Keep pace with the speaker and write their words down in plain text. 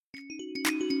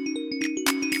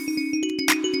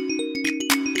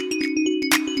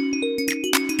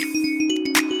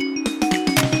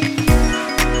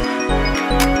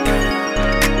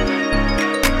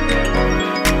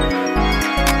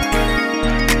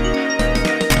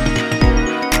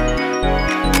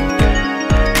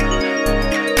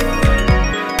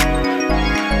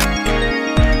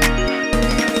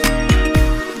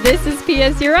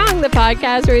Yes, You're Wrong, the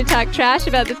podcast where we talk trash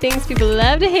about the things people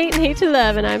love to hate and hate to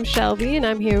love. And I'm Shelby, and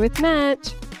I'm here with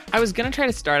Matt. I was going to try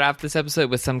to start off this episode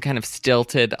with some kind of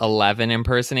stilted 11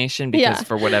 impersonation because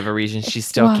for whatever reason, she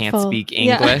still can't speak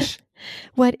English. Yeah.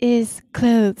 What is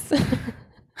clothes?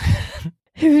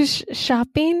 Who's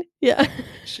shopping? Yeah.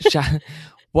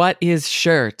 What is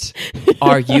shirt?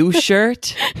 Are you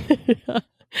shirt? Yeah.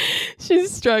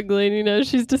 She's struggling,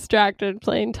 she's distracted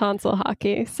playing tonsil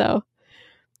hockey, so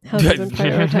hasn't been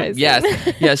prioritized.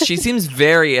 Yes, she seems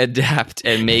very adept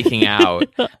at making out.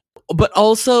 But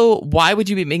also, why would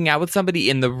you be making out with somebody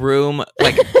in the room,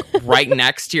 like right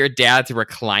next to your dad's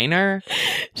recliner?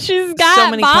 She's got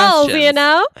so many balls,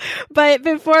 questions. But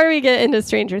before we get into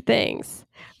Stranger Things,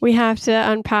 we have to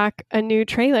unpack a new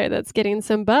trailer that's getting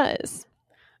some buzz.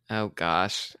 Oh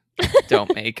gosh.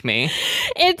 Don't make me.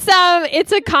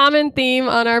 It's a common theme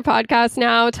on our podcast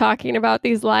now, talking about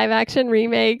these live action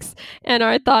remakes and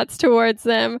our thoughts towards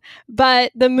them.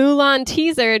 But the Mulan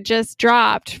teaser just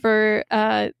dropped for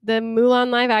the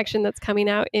Mulan live action that's coming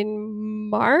out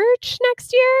in March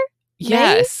next year.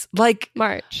 Yes,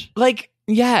 March.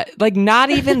 Not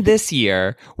even this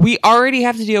year. We already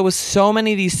have to deal with so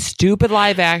many of these stupid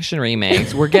live action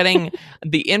remakes. We're getting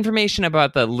the information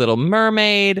about The Little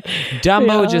Mermaid.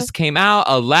 Dumbo just came out.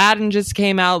 Aladdin just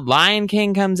came out. Lion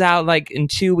King comes out in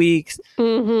 2 weeks.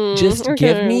 Mm-hmm. Just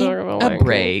give me a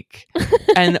break.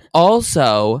 And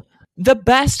also, the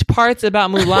best parts about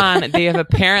Mulan, they have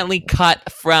apparently cut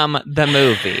from the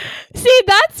movie. See,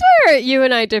 that's where you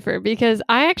and I differ, because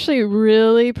I actually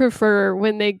really prefer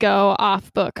when they go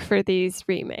off book for these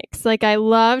remakes. I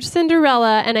loved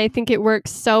Cinderella, and I think it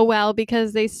works so well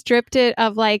because they stripped it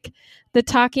of the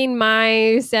talking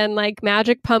mice and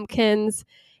magic pumpkins,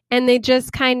 and they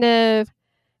just kind of...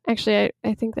 Actually,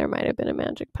 I think there might have been a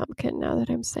magic pumpkin now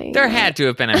that I'm saying There that. had to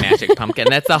have been a magic pumpkin.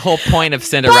 That's the whole point of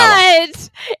Cinderella.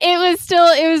 But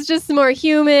it was just more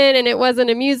human, and it wasn't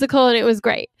a musical, and it was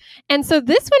great. And so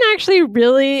this one actually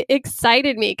really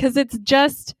excited me because it's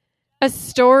just a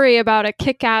story about a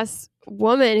kick-ass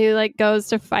woman who goes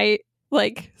to fight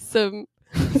some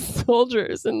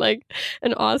soldiers in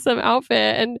an awesome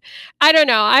outfit. And I don't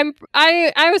know.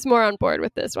 I was more on board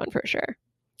with this one for sure.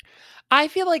 I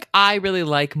feel like I really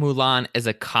like Mulan as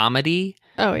a comedy.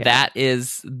 Oh yeah. That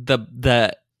is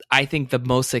I think the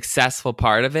most successful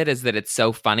part of it is that it's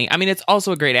so funny. I mean, it's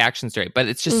also a great action story, but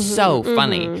it's just so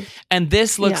funny. And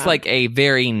this looks like a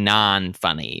very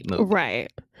non-funny movie.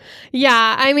 Right.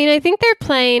 Yeah. I mean, I think they're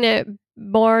playing it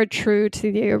more true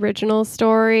to the original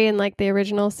story and the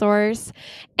original source.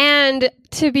 And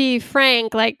to be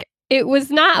frank, it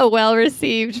was not a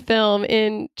well-received film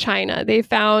in China. They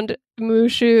found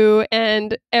Mushu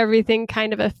and everything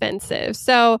kind of offensive.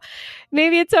 So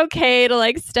maybe it's okay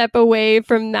to step away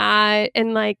from that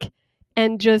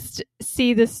and just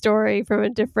see the story from a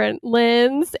different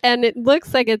lens. And it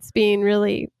looks like it's being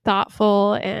really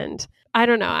thoughtful, and I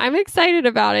don't know. I'm excited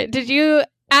about it. Did you,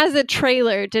 as a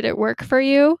trailer, did it work for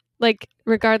you?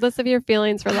 Regardless of your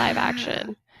feelings for live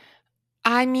action?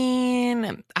 I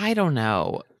mean, I don't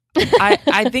know.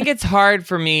 I think it's hard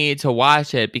for me to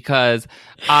watch it because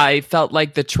I felt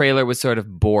like the trailer was sort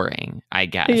of boring, I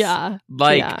guess. Yeah.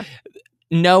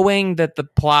 Knowing that the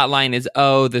plot line is,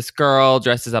 this girl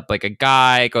dresses up like a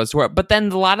guy, goes to work. But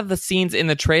then a lot of the scenes in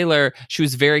the trailer, she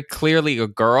was very clearly a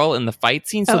girl in the fight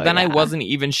scene. So I wasn't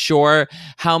even sure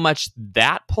how much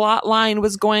that plot line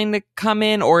was going to come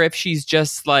in, or if she's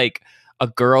just a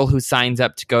girl who signs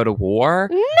up to go to war.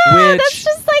 No, that's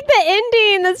just the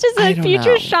ending. That's just a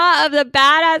future know. shot of the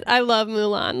badass. I love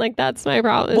Mulan. That's my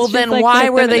problem. Well, then why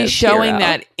were they showing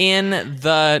that in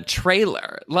the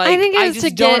trailer? I think it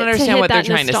was don't understand what they're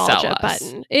trying to sell us.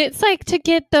 Button. It's to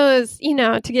get those,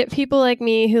 to get people like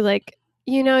me who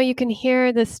you can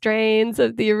hear the strains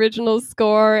of the original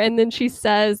score, and then she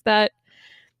says that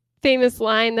famous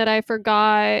line that I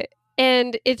forgot.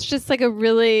 And it's just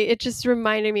it just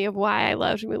reminded me of why I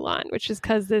loved Mulan, which is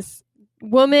because this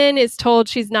woman is told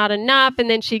she's not enough, and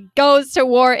then she goes to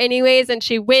war anyways, and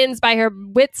she wins by her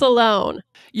wits alone.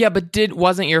 Yeah, but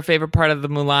wasn't your favorite part of the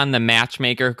Mulan the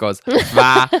matchmaker goes,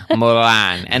 Va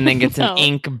Mulan, and then gets an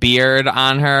ink beard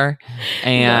on her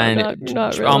and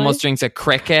not really. Almost drinks a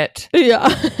cricket? Yeah.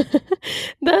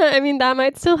 That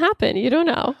might still happen. You don't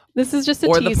know. This is just a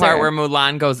teaser. Or the part where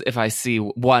Mulan goes, if I see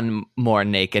one more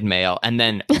naked male, and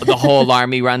then the whole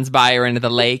army runs by her into the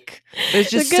lake. There's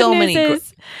just so many.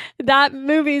 Is that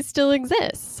movie still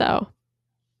exists, so...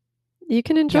 You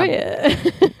can enjoy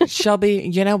it. Shelby,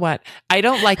 you know what? I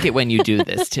don't like it when you do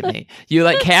this to me. You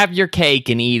like have your cake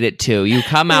and eat it too. You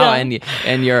come out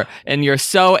and you're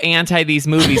so anti these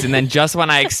movies, and then just when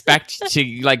I expect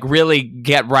to like really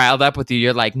get riled up with you,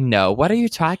 you're like, no, what are you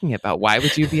talking about? Why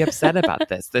would you be upset about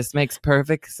this? This makes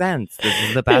perfect sense. This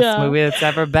is the best movie that's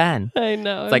ever been. I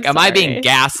know. It's like, am I being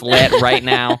gaslit right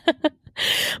now?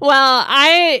 Well,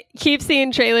 I keep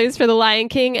seeing trailers for The Lion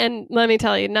King, and let me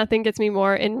tell you, nothing gets me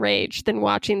more enraged than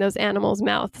watching those animals'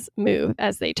 mouths move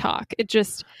as they talk. It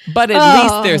just... But at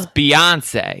least there's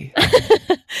Beyonce.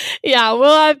 Yeah,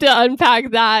 we'll have to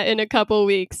unpack that in a couple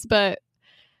weeks, but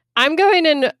I'm going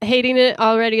and hating it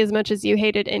already as much as you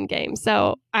hated Endgame.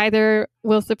 So either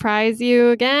we'll surprise you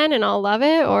again and I'll love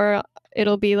it, or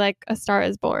it'll be like A Star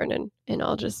Is Born and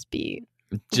I'll just be...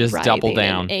 Just double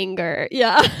down. Anger.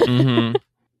 Yeah. Mm-hmm.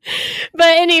 But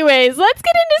anyways, let's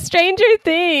get into Stranger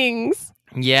Things.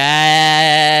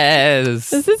 Yes.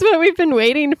 This is what we've been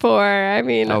waiting for. I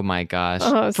mean, oh my gosh.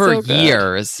 so For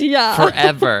years. Yeah.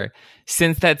 Forever.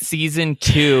 Since that season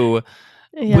 2,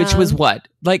 which was what?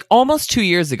 Like almost 2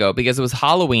 years ago, because it was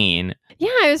Halloween. Yeah,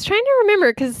 I was trying to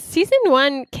remember because season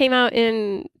 1 came out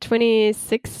in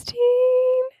 2016.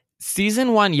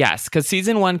 Season 1, yes, because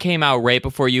season 1 came out right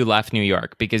before you left New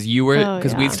York, because you were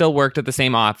we still worked at the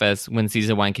same office when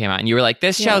season 1 came out, and you were like,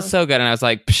 "This show's so good," and I was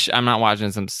like, "I'm not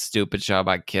watching some stupid show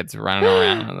about kids running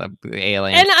around with the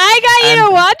aliens." And I got you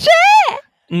to watch it?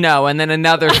 No, and then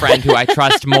another friend who I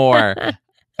trust more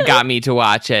got me to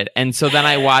watch it, and so then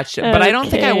I watched it, but I don't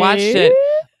think I watched it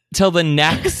till the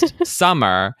next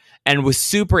summer. And was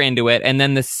super into it, and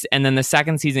then the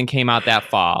second season came out that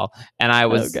fall, and I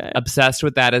was obsessed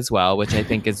with that as well, which I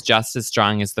think is just as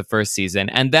strong as the first season.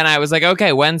 And then I was like,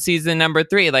 okay, when's season number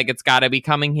 3? Like, it's got to be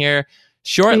coming here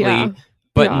shortly. Yeah.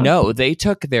 But no, they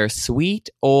took their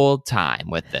sweet old time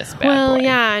with this bad boy.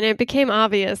 Yeah, and it became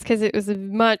obvious because it was a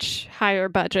much higher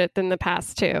budget than the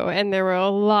past 2, and there were a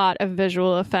lot of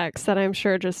visual effects that I'm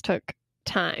sure just took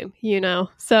time,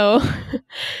 So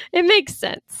it makes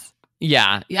sense.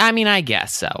 Yeah, I mean, I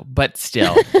guess so, but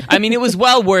still, I mean, it was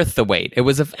well worth the wait. It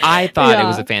was I thought it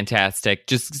was a fantastic,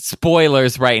 just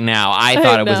spoilers right now. I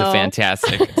thought it was a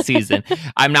fantastic season.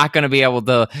 I'm not going to be able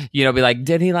to, be like,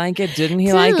 did he like it? Didn't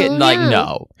he like it? Like,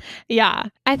 no. Yeah,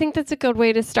 I think that's a good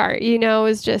way to start,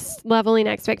 is just leveling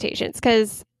expectations.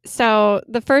 So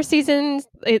the first season,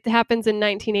 it happens in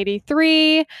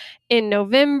 1983 in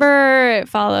November. It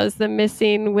follows the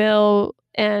missing Will,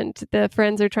 and the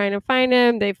friends are trying to find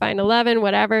him. They find 11,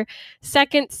 whatever.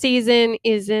 Second season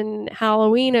is in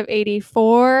Halloween of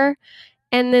 84.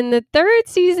 And then the third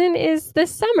season is the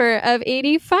summer of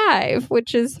 85,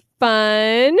 which is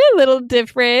fun. A little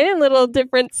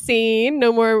different scene.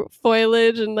 No more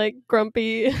foliage and like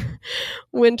grumpy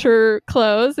winter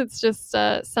clothes. It's just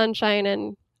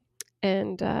sunshine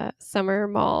and summer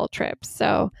mall trips.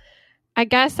 So I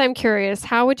guess I'm curious,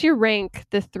 how would you rank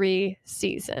the 3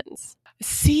 seasons?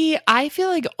 See, I feel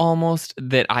like almost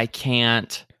that I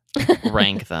can't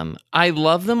rank them. I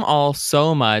love them all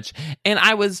so much. And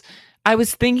I was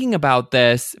thinking about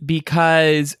this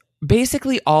because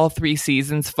basically all 3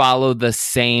 seasons follow the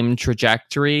same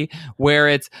trajectory, where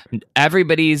it's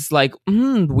everybody's like,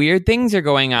 weird things are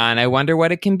going on. I wonder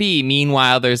what it can be.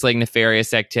 Meanwhile, there's like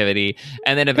nefarious activity.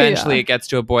 And then eventually it gets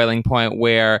to a boiling point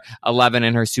where 11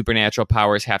 and her supernatural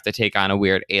powers have to take on a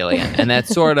weird alien. And that's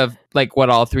sort of like what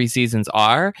all 3 seasons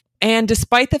are. And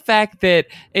despite the fact that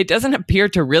it doesn't appear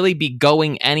to really be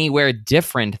going anywhere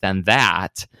different than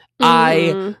that,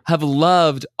 I have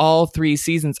loved all 3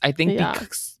 seasons. I think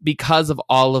because of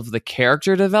all of the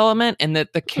character development, and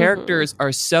that the characters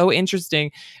are so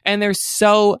interesting, and there's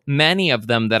so many of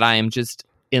them that I am just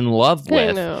in love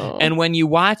with. And when you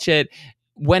watch it,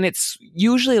 when it's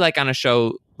usually like on a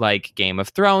show like Game of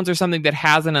Thrones or something that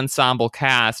has an ensemble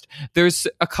cast, there's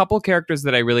a couple characters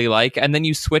that I really like, and then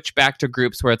you switch back to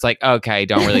groups where it's like, okay, I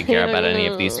don't really care about any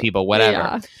of these people, whatever.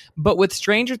 Yeah. But with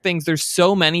Stranger Things, there's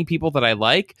so many people that I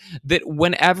like that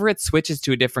whenever it switches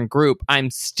to a different group, I'm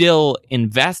still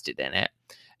invested in it.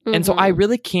 And so I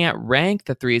really can't rank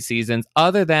the 3 seasons,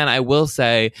 other than I will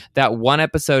say that one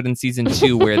episode in season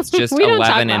 2 where it's just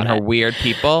 11 and her weird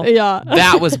people. Yeah.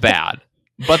 That was bad.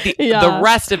 But the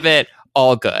rest of it,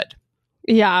 all good.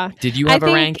 Yeah. Did you have a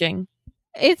ranking?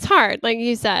 It's hard, like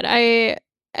you said.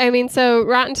 I mean, so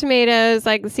Rotten Tomatoes,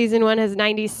 like season 1 has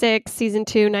 96, season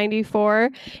 2 94,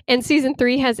 and season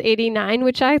 3 has 89,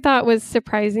 which I thought was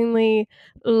surprisingly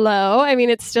low. I mean,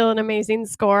 it's still an amazing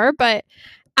score, but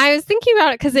I was thinking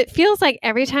about it because it feels like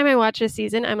every time I watch a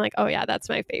season, I'm like, oh yeah, that's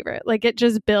my favorite. Like, it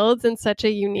just builds in such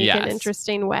a unique and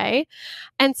interesting way.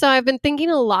 And so I've been thinking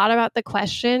a lot about the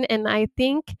question, and I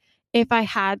think if I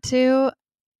had to,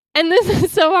 and this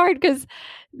is so hard because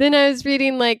then I was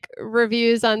reading like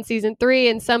reviews on season 3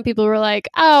 and some people were like,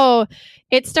 oh,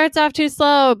 it starts off too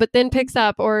slow, but then picks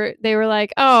up. Or they were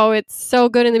like, oh, it's so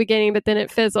good in the beginning, but then it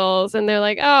fizzles. And they're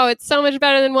like, oh, it's so much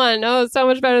better than 1. Oh, it's so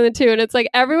much better than 2. And it's like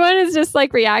everyone is just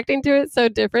like reacting to it so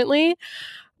differently.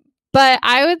 But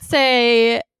I would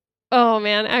say, oh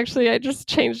man, actually, I just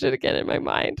changed it again in my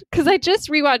mind because I just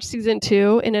rewatched season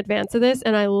 2 in advance of this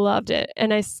and I loved it.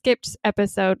 And I skipped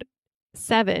episode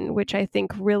 7, which I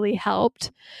think really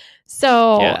helped.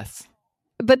 So, yes.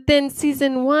 But then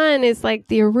season 1 is like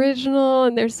the original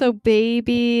and they're so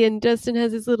baby and Dustin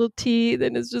has his little teeth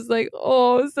and it's just like,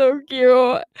 oh, so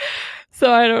cute.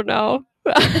 So I don't know.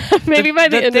 Maybe by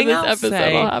the end of this episode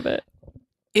I'll have it.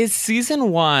 Is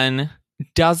season 1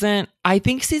 I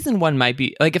think season 1 might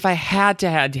be like, if I had to,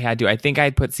 I think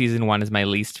I'd put season 1 as my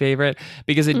least favorite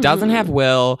because it doesn't have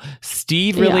Will.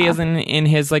 Steve really isn't in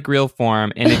his like real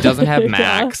form, and it doesn't have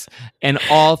Max. And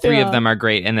all 3 of them are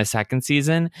great in the second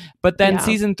season. But then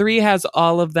season 3 has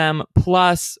all of them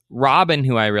plus Robin,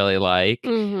 who I really like,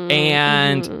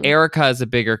 and Erica is a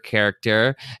bigger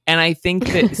character. And I think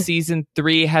that season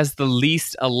 3 has the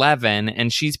least 11,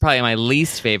 and she's probably my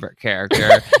least favorite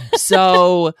character.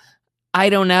 So I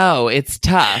don't know. It's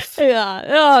tough. Yeah.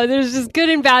 Oh, there's just good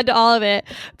and bad to all of it.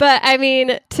 But I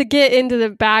mean, to get into the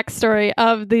backstory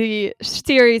of the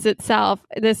series itself,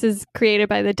 this is created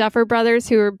by the Duffer Brothers,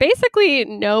 who are basically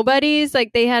nobodies.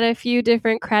 Like they had a few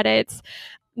different credits.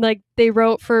 Like they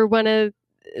wrote for one of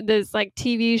this like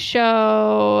TV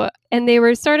show, and they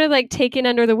were sort of like taken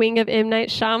under the wing of M. Night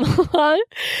Shyamalan.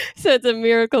 So it's a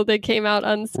miracle they came out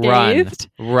unscathed.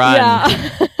 Run. Yeah.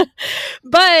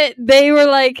 But they were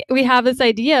like, we have this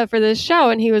idea for this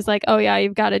show. And he was like, oh yeah,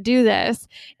 you've got to do this.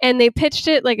 And they pitched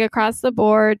it like across the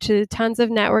board to tons of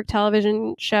network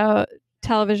television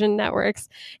networks,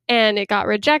 and it got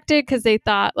rejected because they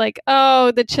thought like, oh,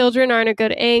 the children aren't a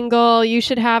good angle. You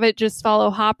should have it just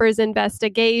follow Hopper's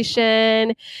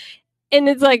investigation. And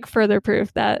it's like further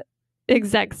proof that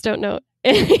execs don't know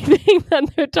anything that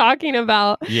they're talking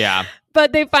about. Yeah.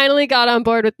 But they finally got on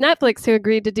board with Netflix, who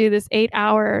agreed to do this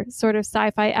 8-hour sort of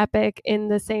sci-fi epic in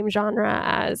the same genre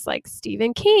as like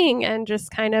Stephen King, and just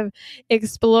kind of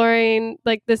exploring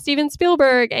like the Steven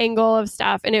Spielberg angle of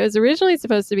stuff. And it was originally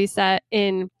supposed to be set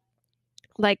in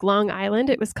like Long Island.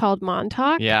 It was called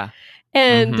Montauk. Yeah.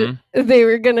 And they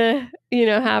were going to,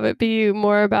 have it be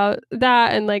more about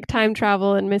that and like time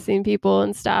travel and missing people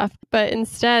and stuff. But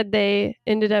instead, they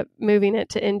ended up moving it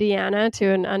to Indiana, to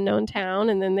an unknown town.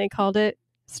 And then they called it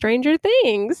Stranger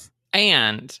Things.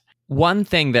 And one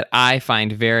thing that I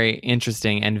find very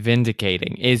interesting and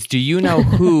vindicating is, do you know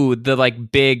who the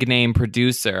like big name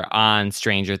producer on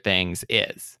Stranger Things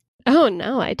is? Oh,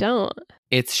 no, I don't.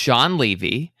 It's Sean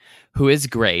Levy, who is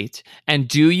great. And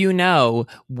do you know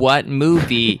what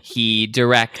movie he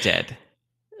directed?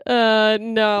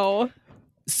 No.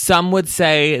 Some would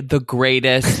say the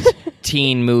greatest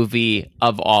teen movie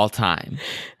of all time.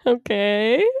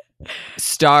 Okay.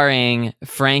 Starring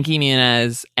Frankie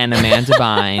Muniz and Amanda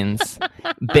Bynes,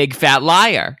 Big Fat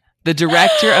Liar. The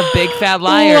director of Big Fat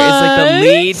Liar is like the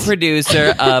lead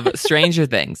producer of Stranger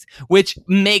Things, which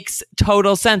makes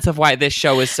total sense of why this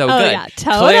show is so good. Yeah,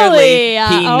 totally. Clearly,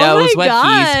 he knows what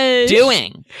he's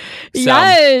doing. So,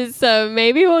 yes, so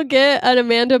maybe we'll get an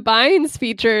Amanda Bynes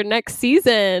feature next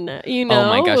season. Oh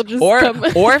my gosh!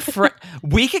 We'll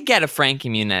we could get a Frankie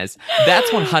Muniz.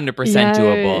 That's 100%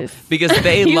 doable because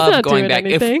they love going back.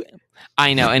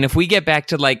 I know, and if we get back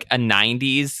to like a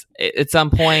 90s at some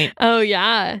point, oh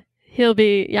yeah. It'll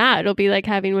be like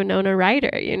having Winona Ryder,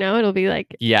 it'll be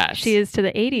like, yes, she is to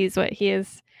the 80s what he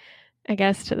is, I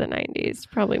guess, to the 90s,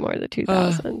 probably more the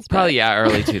 2000s. Probably, yeah,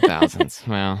 early 2000s.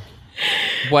 Well,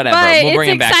 whatever. But we'll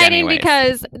bring him back anyways. It's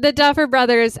exciting because the Duffer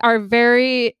Brothers are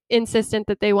very insistent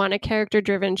that they want a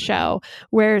character-driven show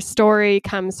where story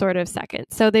comes sort of second.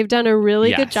 So they've done a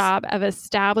really good job of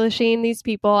establishing these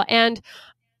people, and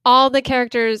all the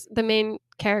characters, the main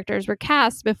characters, were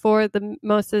cast before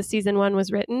most of season 1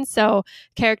 was written. So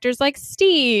characters like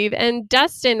Steve and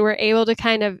Dustin were able to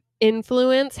kind of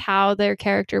influence how their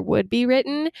character would be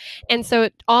written. And so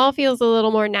it all feels a little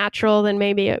more natural than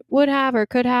maybe it would have or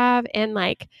could have. And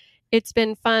like, it's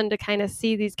been fun to kind of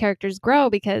see these characters grow,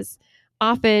 because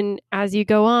often as you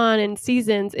go on in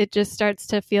seasons, it just starts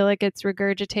to feel like it's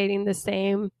regurgitating the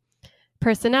same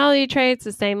personality traits,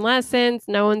 the same lessons.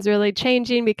 No one's really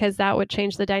changing because that would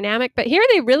change the dynamic. But here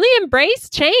they really embrace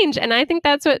change. And I think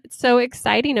that's what's so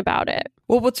exciting about it.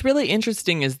 Well, what's really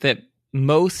interesting is that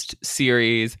most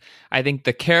series, I think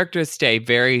the characters stay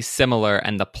very similar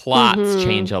and the plots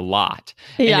change a lot.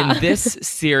 Yeah. And in this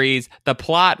series, the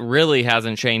plot really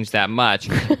hasn't changed that much,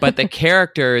 but the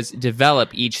characters develop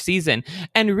each season.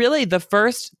 And really, the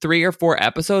first 3 or 4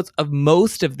 episodes of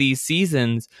most of these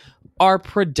seasons are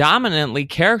predominantly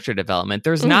character development.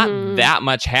 There's not that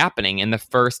much happening in the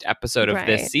first episode of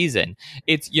this season.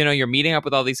 It's, you're meeting up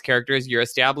with all these characters, you're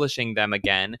establishing them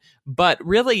again, but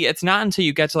really it's not until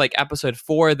you get to like episode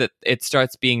 4 that it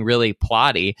starts being really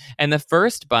plotty. And the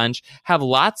first bunch have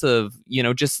lots of,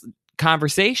 just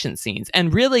conversation scenes.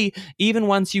 And really, even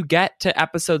once you get to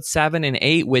episode 7 and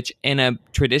 8, which in a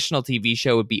traditional TV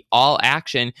show would be all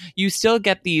action, you still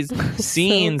get these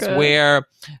scenes where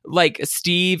like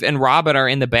Steve and Robert are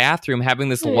in the bathroom having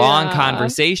this long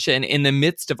conversation in the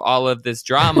midst of all of this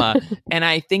drama. And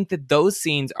I think that those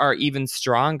scenes are even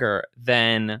stronger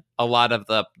than a lot of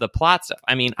the plot stuff.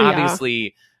 I mean,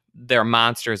 obviously their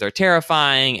monsters are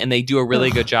terrifying, and they do a really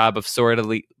good job of sort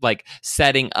of like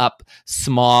setting up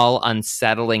small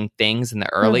unsettling things in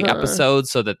the early episodes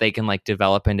so that they can like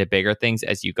develop into bigger things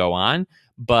as you go on.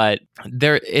 But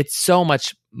it's so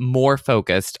much more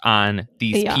focused on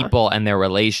these people and their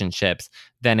relationships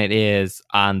than it is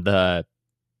on the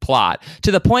plot,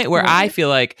 to the point where I feel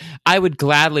like I would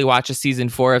gladly watch a season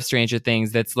 4 of Stranger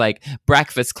Things that's like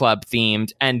Breakfast Club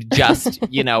themed and just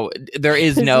there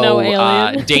is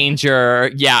no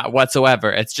danger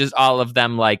whatsoever. It's just all of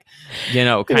them like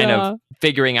kind of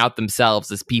figuring out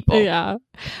themselves as people.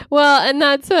 Well, and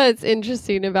that's what's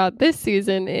interesting about this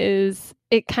season is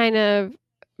it kind of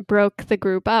broke the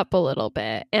group up a little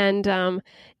bit, and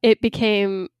it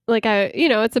became like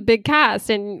it's a big cast,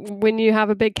 and when you have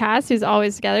a big cast who's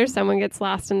always together, someone gets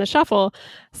lost in the shuffle.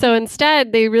 So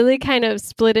instead, they really kind of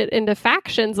split it into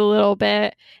factions a little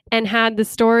bit and had the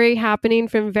story happening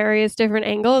from various different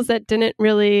angles that didn't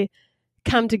really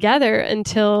come together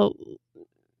until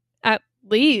at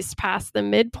least past the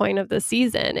midpoint of the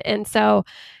season. And so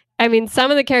I mean, some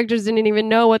of the characters didn't even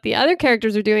know what the other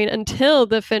characters were doing until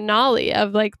the finale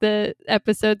of like the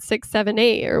episode 6, 7,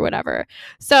 8 or whatever.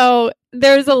 So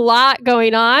there's a lot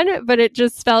going on, but it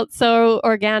just felt so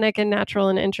organic and natural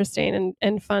and interesting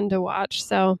and fun to watch.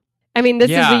 So, I mean,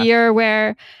 this is a year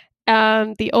where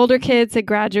the older kids had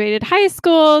graduated high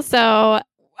school. So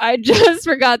I just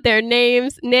forgot their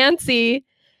names. Nancy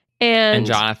and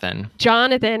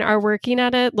Jonathan are working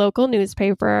at a local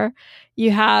newspaper. You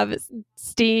have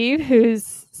Steve,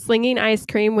 who's slinging ice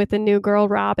cream with the new girl,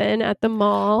 Robin, at the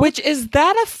mall. Which, is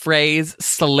that a phrase,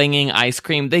 slinging ice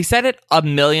cream? They said it a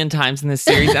million times in this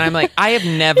series, and I'm like, I have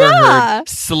never heard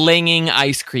slinging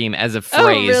ice cream as a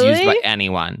phrase used by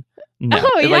anyone. No,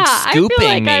 like scooping, I feel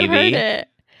like maybe. I've heard it.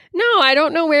 No, I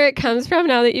don't know where it comes from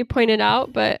now that you point it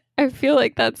out, but I feel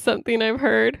like that's something I've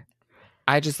heard.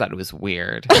 I just thought it was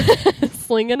weird.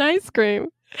 Slinging ice cream.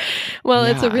 Well,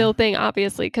 it's a real thing,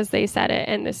 obviously, because they said it,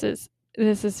 and this is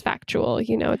factual. It's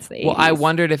the 80s. Well, I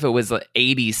wondered if it was like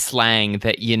 80s slang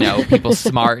that, people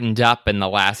smartened up in the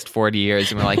last 40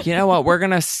 years and were like, you know what, we're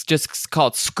going to just call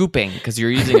it scooping because you're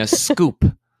using a scoop.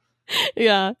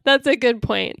 Yeah, that's a good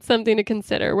point. Something to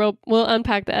consider. We'll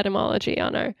unpack the etymology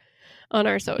on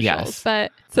our socials. Yes.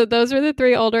 But so those were the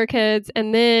 3 older kids,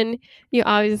 and then you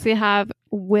obviously have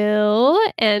Will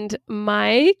and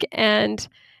Mike and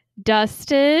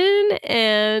Dustin,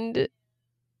 and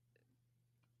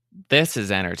this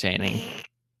is entertaining.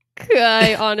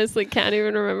 I honestly can't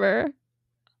even remember.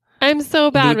 I'm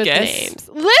so bad with names.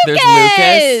 Lucas! There's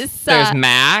Lucas. There's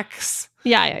Max.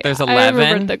 Yeah. There's 11. I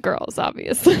remember the girls,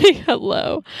 obviously.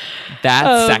 Hello.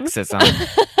 That's sexism.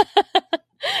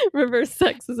 Reverse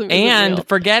sexism. And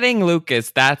forgetting Lucas,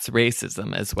 that's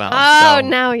racism as well. Oh, so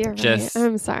now you're right.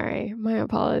 I'm sorry. My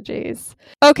apologies.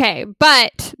 Okay,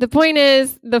 but the point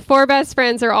is the 4 best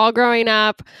friends are all growing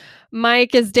up.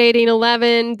 Mike is dating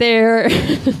 11. They're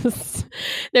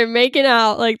making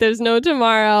out like there's no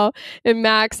tomorrow. And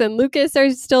Max and Lucas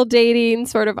are still dating,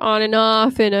 sort of on and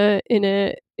off in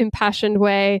a impassioned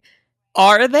way.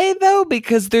 Are they though?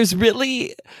 Because there's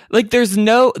really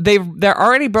they're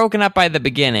already broken up by the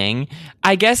beginning.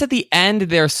 I guess at the end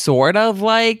they're sort of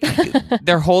like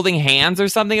they're holding hands or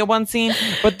something at one scene,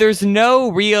 but there's no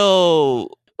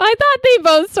real. I thought they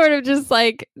both sort of just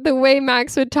like the way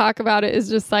Max would talk about it is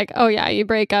just like, oh yeah, you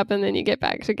break up and then you get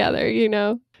back together,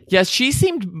 Yeah, they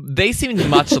seemed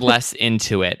much less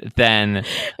into it than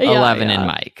 11 and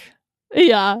Mike.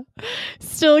 Yeah,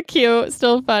 still cute,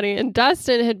 still funny. And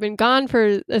Dustin had been gone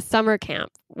for a summer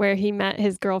camp where he met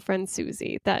his girlfriend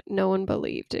Susie that no one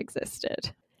believed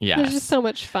existed. Yeah, there's just so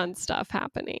much fun stuff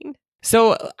happening.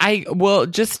 So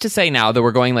just to say now that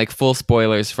we're going like full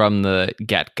spoilers from the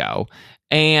get-go,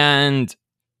 And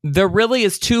there really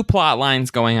is two plot lines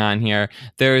going on here.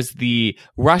 There's the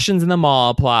Russians in the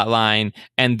mall plot line,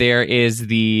 and there is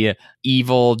the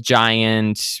evil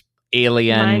giant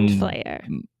alien Mind Flayer.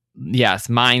 Yes,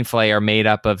 Mind Flayer made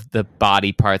up of the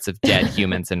body parts of dead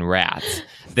humans and rats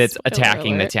that's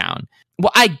attacking the town.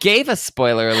 Well, I gave a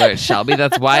spoiler alert, Shelby.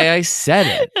 That's why I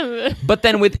said it. But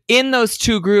then within those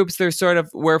two groups,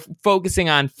 we're focusing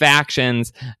on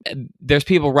factions. There's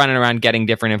people running around getting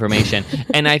different information.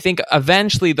 And I think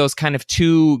eventually those kind of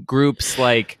two groups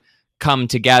like come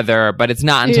together, but it's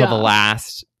not until the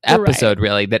last episode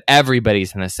really that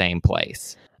everybody's in the same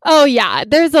place. Oh, yeah.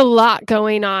 There's a lot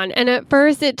going on. And at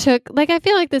first it took, I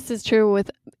feel like this is true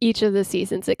with each of the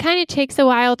seasons. It kind of takes a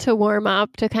while to warm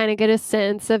up, to kind of get a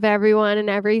sense of everyone and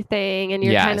everything. And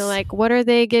you're kind of like, what are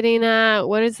they getting at?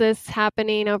 What is this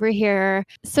happening over here?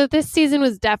 So this season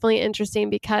was definitely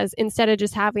interesting because instead of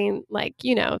just having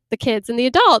the kids and the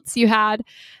adults, you had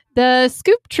the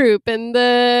Scoop Troop and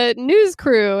the news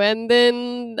crew and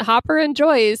then Hopper and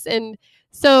Joyce. And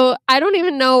so I don't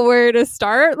even know where to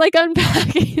start,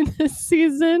 unpacking this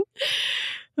season.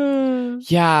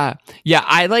 Yeah.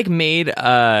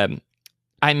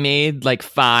 I made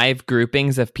 5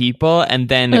 groupings of people and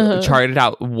then charted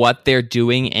out what they're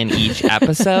doing in each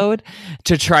episode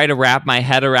to try to wrap my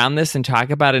head around this and talk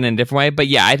about it in a different way. But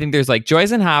yeah, I think there's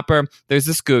Joyce and Hopper, there's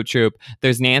the Scoop Troop,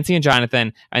 there's Nancy and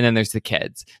Jonathan, and then there's the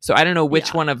kids. So I don't know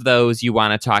which one of those you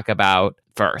want to talk about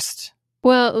first.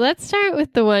 Well, let's start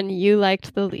with the one you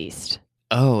liked the least.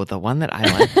 Oh, the one that I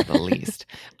liked the least.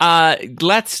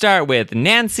 Let's start with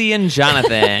Nancy and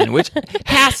Jonathan, which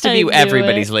has to be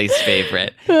everybody's least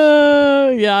favorite.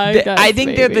 Yeah, I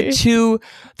think they're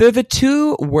the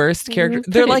two worst characters.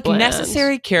 They're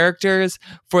necessary characters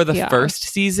for the first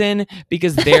season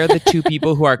because they're the two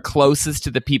people who are closest to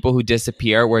the people who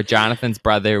disappear, where Jonathan's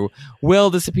brother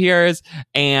Will disappears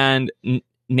and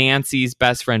Nancy's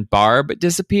best friend Barb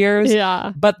disappears.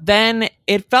 Yeah. But then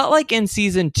it felt like in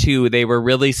season 2 they were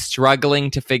really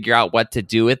struggling to figure out what to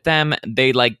do with them.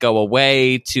 They go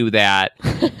away to that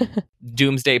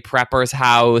doomsday prepper's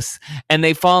house and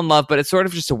they fall in love, but it's sort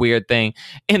of just a weird thing.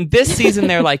 In this season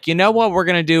they're like, you know what we're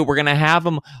going to do? We're going to have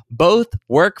them both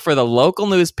work for the local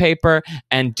newspaper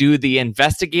and do the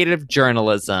investigative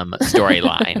journalism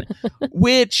storyline,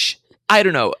 which I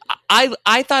don't know.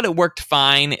 I thought it worked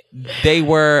fine. They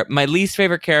were my least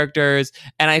favorite characters,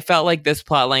 and I felt like this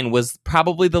plotline was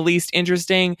probably the least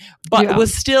interesting, but it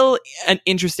was still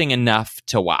interesting enough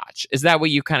to watch. Is that what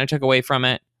you kind of took away from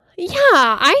it? Yeah,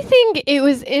 I think it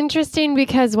was interesting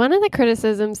because one of the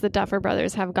criticisms the Duffer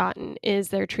Brothers have gotten is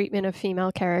their treatment of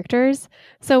female characters.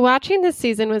 So watching this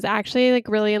season was actually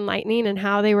really enlightening in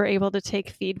how they were able to take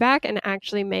feedback and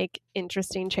actually make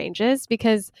interesting changes,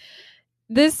 because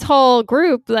this whole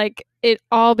group, it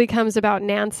all becomes about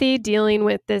Nancy dealing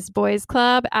with this boys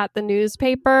club at the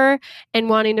newspaper and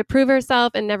wanting to prove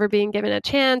herself and never being given a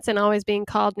chance and always being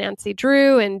called Nancy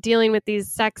Drew and dealing with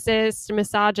these sexist,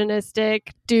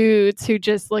 misogynistic dudes who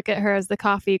just look at her as the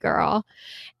coffee girl.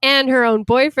 And her own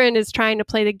boyfriend is trying to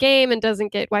play the game and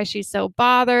doesn't get why she's so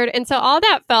bothered. And so all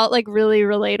that felt really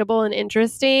relatable and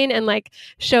interesting and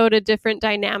showed a different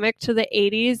dynamic to the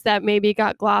 80s that maybe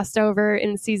got glossed over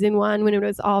in season 1 when it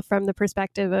was all from the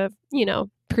perspective of,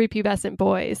 prepubescent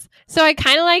boys. So I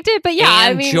kind of liked it, but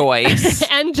Joyce.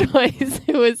 And Joyce,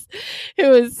 who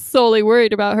was solely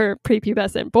worried about her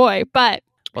prepubescent boy. But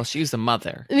well, she's a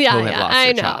mother. Yeah, who had lost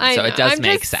her child, so it does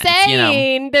make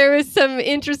sense. There was some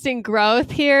interesting growth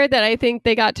here that I think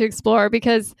they got to explore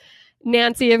because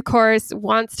Nancy, of course,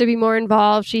 wants to be more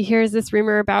involved. She hears this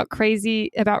rumor about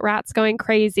rats going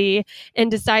crazy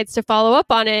and decides to follow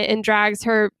up on it and drags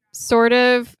her sort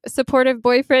of supportive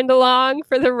boyfriend along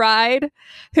for the ride,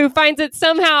 who finds it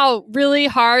somehow really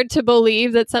hard to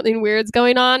believe that something weird's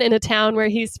going on in a town where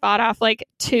he's fought off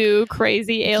 2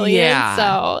 crazy aliens. Yeah.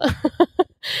 So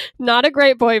not a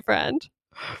great boyfriend.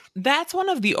 That's one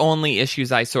of the only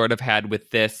issues I sort of had with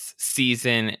this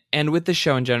season and with the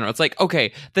show in general. It's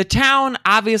okay, the town,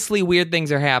 obviously weird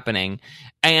things are happening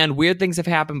and weird things have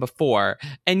happened before.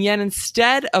 And yet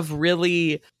instead of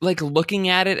really looking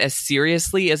at it as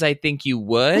seriously as I think you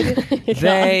would,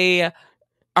 they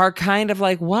are kind of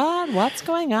what's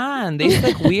going on?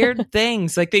 These weird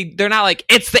things. They're not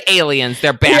it's the aliens.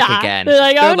 They're back again.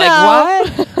 They're no.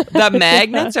 What? The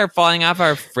magnets are falling off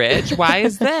our fridge. Why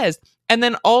is this? And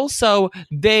then also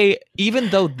they, even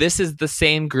though this is the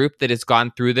same group that has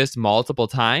gone through this multiple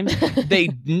times, they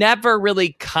never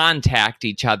really contact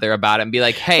each other about it and be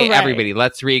like, hey, everybody,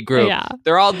 let's regroup. Yeah.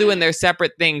 They're all doing their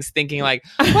separate things, thinking like,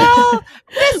 well,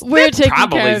 this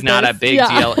probably is not a big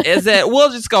deal, is it? We'll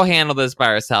just go handle this by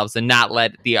ourselves and not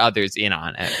let the others in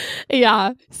on it.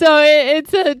 Yeah. So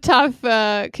it's a tough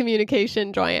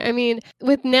communication joint. I mean,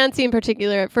 with Nancy in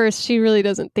particular, at first, she really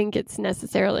doesn't think it's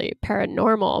necessarily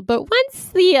paranormal. But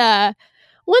once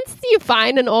you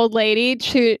find an old lady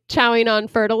chowing on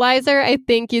fertilizer, I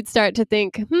think you'd start to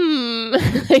think,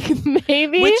 like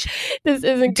maybe this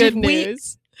isn't good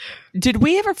news. Did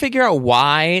we ever figure out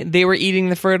why they were eating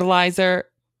the fertilizer?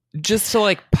 Just to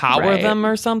like power them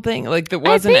or something? Like there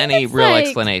wasn't any real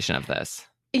explanation of this.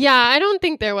 Yeah, I don't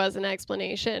think there was an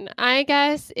explanation. I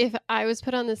guess if I was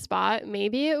put on the spot,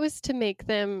 maybe it was to make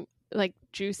them like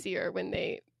juicier when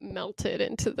they melted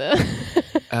into the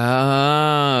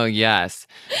Oh, yes.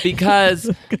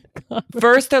 Because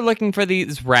first they're looking for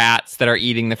these rats that are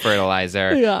eating the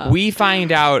fertilizer. Yeah. We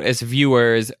find out as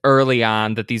viewers early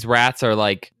on that these rats are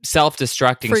like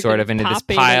self-destructing sort of into this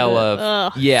pile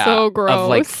of so gross. Of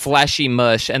like fleshy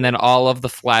mush, and then all of the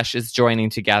flesh is joining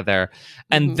together.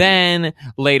 And then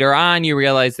later on you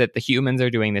realize that the humans are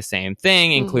doing the same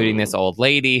thing, including this old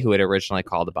lady who had originally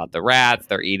called about the rats.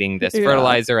 They're eating this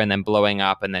fertilizer and then blowing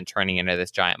up and then turning into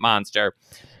this giant monster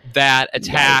that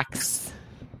attacks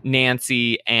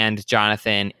Nancy and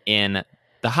Jonathan in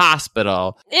the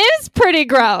hospital. It was pretty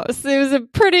gross. It was a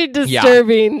pretty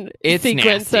disturbing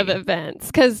sequence of events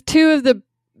because two of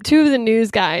the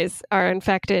news guys are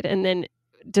infected and then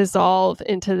dissolve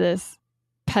into this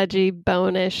pudgy,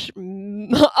 bone-ish.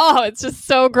 Oh, it's just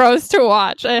so gross to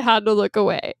watch. I had to look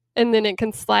away. And then it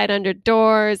can slide under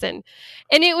doors, and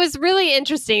it was really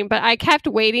interesting. But I kept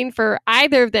waiting for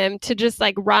either of them to just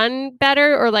like run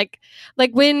better, or like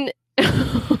when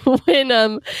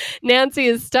when Nancy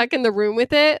is stuck in the room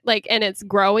with it, like, and it's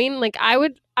growing. Like I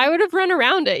would have run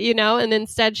around it, you know. And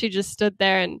instead, she just stood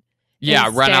there and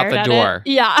run out the door.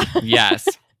 It. Yeah. Yes.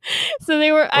 So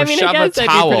they were. I mean, shove I guess a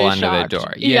towel under shocked. the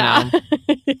door. You know.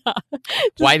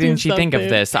 Why didn't she think of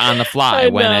this on the fly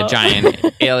when a giant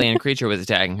alien creature was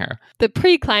attacking her? The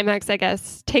pre-climax, I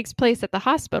guess, takes place at the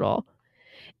hospital.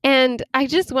 And I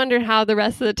just wondered how the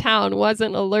rest of the town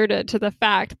wasn't alerted to the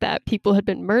fact that people had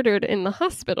been murdered in the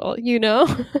hospital, you know?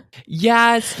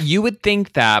 Yes, you would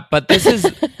think that. But this is,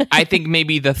 I think,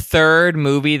 maybe the third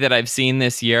movie that I've seen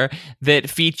this year that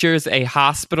features a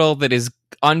hospital that is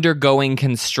undergoing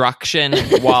construction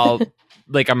while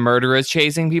like a murderer is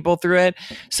chasing people through it.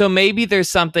 So maybe there's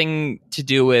something to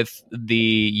do with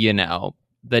the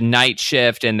night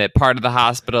shift and that part of the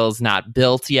hospital is not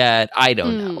built yet. I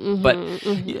don't know. But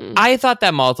I thought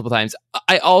that multiple times.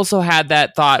 I also had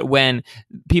that thought when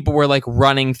people were like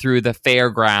running through the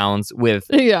fairgrounds with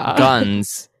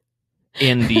guns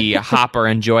in the Hopper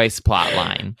and Joyce plot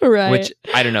line. Right. Which,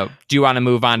 I don't know. Do you want to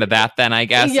move on to that then, I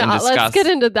guess? Yeah, and discuss? Let's get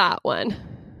into that one.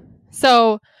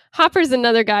 So Hopper's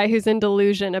another guy who's in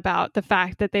delusion about the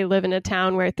fact that they live in a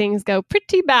town where things go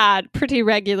pretty bad pretty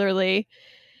regularly.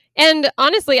 And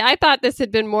honestly, I thought this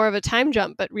had been more of a time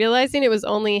jump, but realizing it was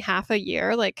only half a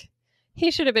year, like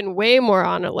he should have been way more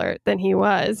on alert than he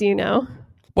was, you know?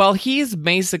 Well, he's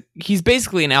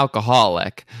basically an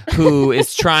alcoholic who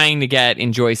is trying to get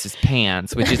in Joyce's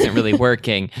pants, which isn't really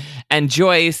working. And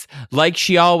Joyce, like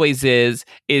she always is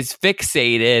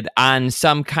fixated on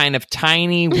some kind of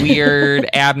tiny, weird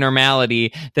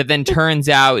abnormality that then turns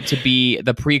out to be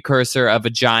the precursor of a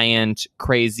giant,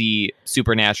 crazy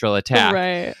supernatural attack.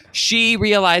 Right. She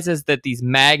realizes that these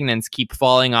magnets keep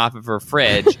falling off of her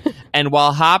fridge. And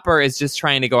while Hopper is just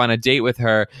trying to go on a date with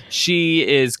her, she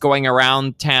is going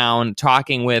around town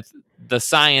talking with the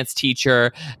science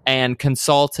teacher and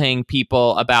consulting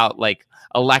people about like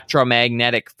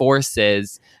electromagnetic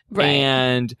forces,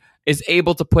 and is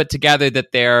able to put together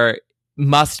that there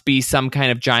must be some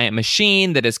kind of giant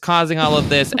machine that is causing all of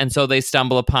this. And so they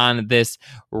stumble upon this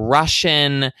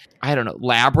Russian,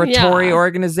 laboratory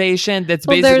organization that's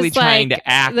basically trying to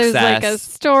access. There's like a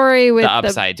story with the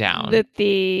Upside Down. With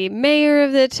the mayor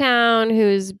of the town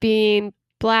who's being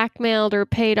blackmailed or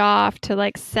paid off to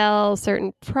like sell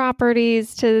certain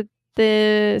properties to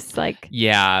this like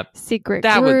secret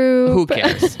group. Who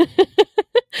cares?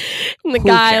 And the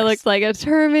guy looks like a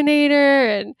Terminator,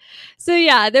 and so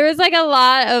there was like a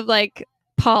lot of like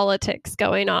politics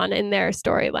going on in their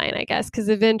storyline, I guess, because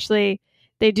eventually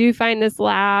they do find this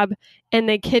lab and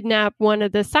they kidnap one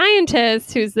of the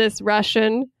scientists, who's this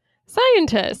Russian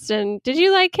scientist. And did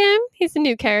you like him? He's a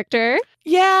new character.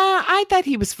 Yeah, I thought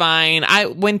he was fine.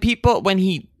 When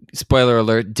he spoiler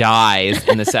alert, dies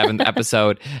in the 7th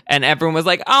episode. And everyone was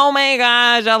like, oh my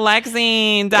gosh,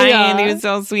 Alexine dying. He was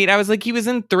so sweet. I was like, he was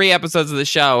in 3 episodes of the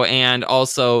show and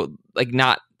also like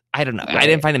not, I don't know. Right. I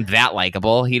didn't find him that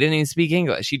likable. He didn't even speak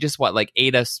English. He just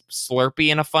ate a Slurpee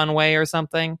in a fun way or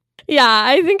something. Yeah,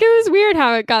 I think it was weird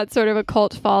how it got sort of a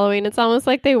cult following. It's almost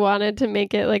like they wanted to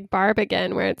make it like Barb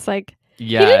again, where it's like,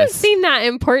 yes. He didn't seem that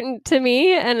important to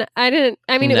me. And it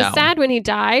was sad when he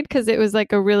died because it was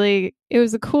like it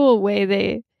was a cool way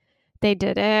they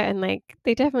did it. And like,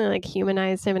 they definitely like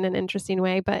humanized him in an interesting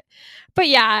way. But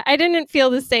yeah, I didn't feel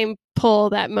the same pull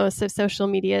that most of social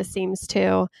media seems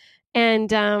to.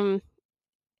 And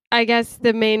I guess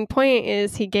the main point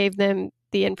is he gave them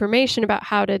the information about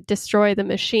how to destroy the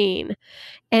machine.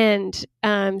 And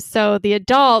so the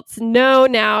adults know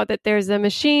now that there's a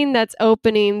machine that's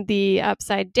opening the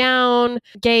upside down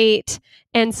gate.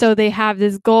 And so they have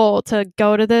this goal to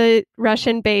go to the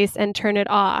Russian base and turn it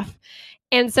off.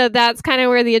 And so that's kind of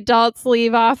where the adults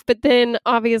leave off. But then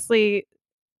obviously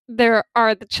there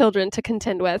are the children to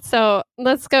contend with. So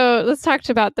let's talk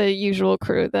about the usual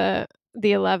crew, the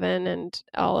 11 and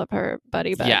all of her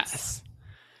buddy buds. Yes.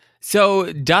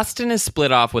 So Dustin is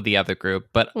split off with the other group,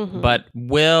 but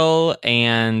Will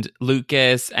and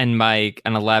Lucas and Mike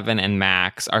and 11 and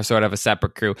Max are sort of a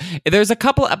separate crew. There's a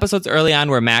couple episodes early on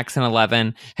where Max and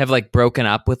 11 have like broken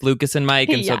up with Lucas and Mike,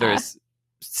 and so there's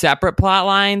separate plot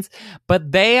lines,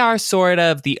 but they are sort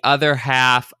of the other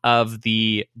half of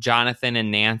the Jonathan and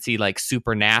Nancy like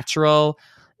supernatural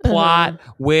plot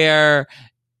where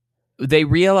they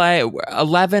realize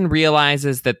 11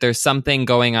 realizes that there's something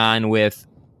going on with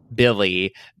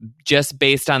Billy just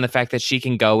based on the fact that she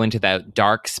can go into that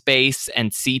dark space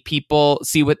and see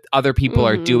what other people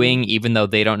are doing, even though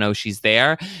they don't know she's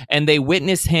there. And they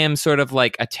witness him sort of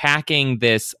like attacking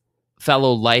this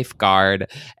fellow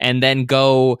lifeguard and then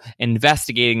go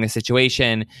investigating the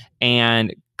situation,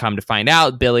 and come to find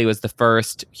out Billy was the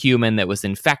first human that was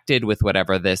infected with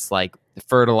whatever this like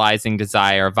fertilizing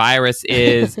desire virus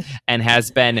is and has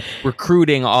been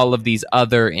recruiting all of these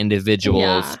other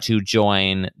individuals to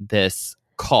join this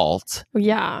cult.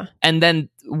 Yeah. And then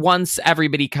once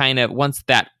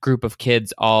that group of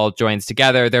kids all joins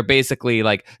together, they're basically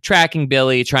like tracking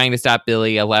Billy, trying to stop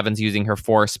Billy. 11's using her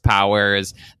force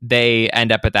powers. They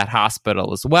end up at that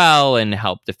hospital as well and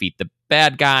help defeat the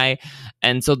bad guy.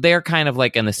 And so they're kind of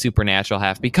like in the supernatural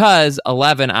half because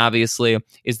 11 obviously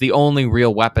is the only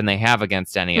real weapon they have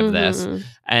against any of this.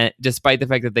 And despite the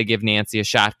fact that they give Nancy a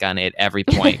shotgun at every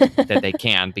point that they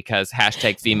can because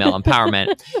 #female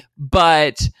empowerment.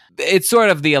 But it's sort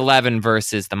of the 11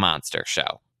 versus the monster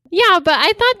show. Yeah, but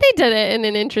I thought they did it in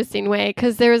an interesting way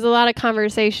because there was a lot of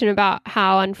conversation about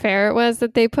how unfair it was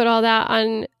that they put all that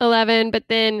on 11. But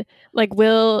then like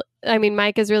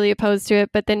Mike is really opposed to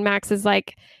it. But then Max is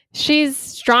like, she's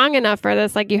strong enough for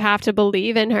this. Like, you have to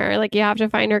believe in her. Like, you have to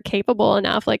find her capable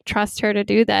enough. Like, trust her to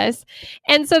do this.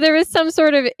 And so there was some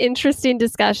sort of interesting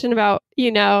discussion about,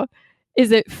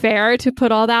 is it fair to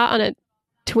put all that on a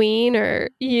tween, or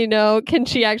can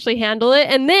she actually handle it?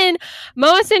 And then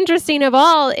most interesting of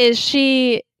all is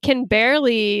she can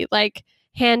barely like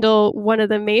handle one of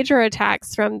the major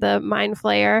attacks from the Mind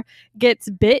Flayer, gets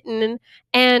bitten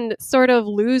and sort of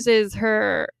loses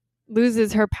her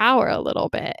power a little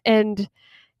bit. And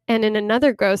in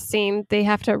another gross scene, they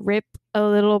have to rip a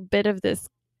little bit of this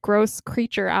gross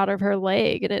creature out of her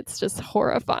leg, and it's just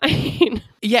horrifying.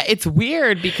 Yeah, it's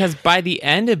weird because by the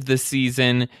end of the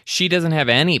season, she doesn't have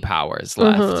any powers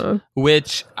left,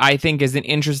 which I think is an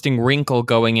interesting wrinkle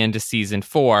going into season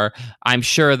 4. I'm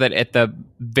sure that at the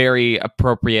very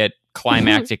appropriate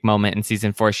climactic moment in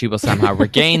season 4, she will somehow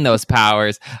regain those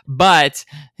powers, but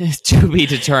to be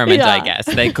determined, I guess.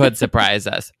 They could surprise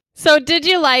us. So did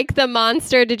you like the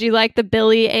monster? Did you like the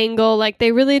Billy angle? Like,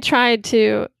 they really tried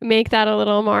to make that a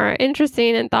little more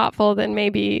interesting and thoughtful than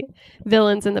maybe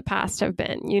villains in the past have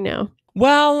been,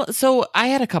 Well, so I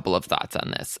had a couple of thoughts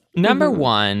on this. Number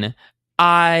one,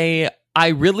 I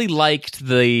really liked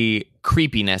the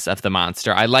creepiness of the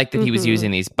monster. I liked that he was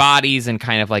using these bodies and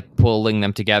kind of like pulling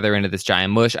them together into this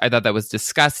giant mush. I thought that was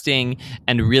disgusting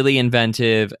and really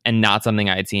inventive and not something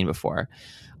I had seen before.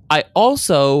 I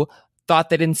also thought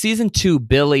that in season 2,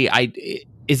 Billy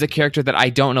is a character that I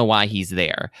don't know why he's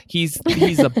there. He's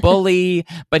a bully,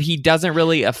 but he doesn't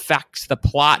really affect the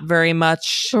plot very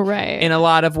much. Right. In a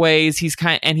lot of ways, he's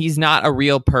not a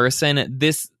real person.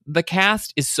 The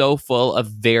cast is so full of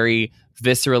very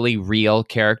viscerally real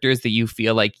characters that you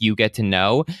feel like you get to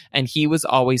know, and he was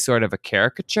always sort of a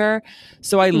caricature.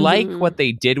 So I like what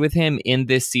they did with him in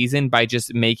this season by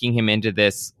just making him into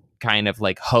this kind of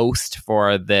like host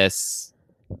for this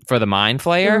for the Mind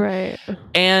Flayer. Right.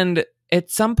 And at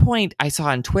some point I saw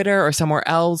on Twitter or somewhere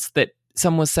else that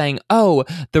someone was saying, oh,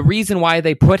 the reason why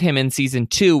they put him in season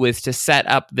 2 was to set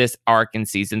up this arc in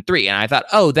season 3. And I thought,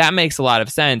 oh, that makes a lot of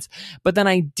sense. But then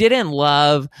I didn't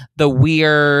love the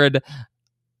weird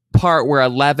part where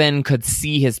 11 could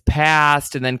see his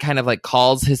past and then kind of like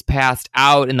calls his past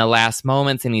out in the last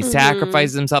moments and he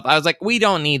sacrifices himself. I was like, we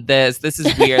don't need this. This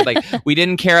is weird. Like, we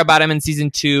didn't care about him in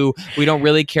season 2. We don't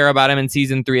really care about him in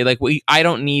season 3. Like, I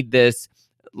don't need this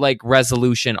like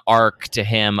resolution arc to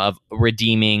him of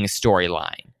redeeming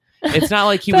storyline. It's not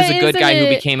like he was a good guy who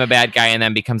became a bad guy and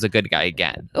then becomes a good guy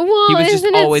again. Well, he was just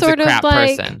always a crap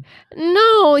person.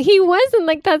 No, he wasn't.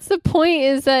 Like, that's the point,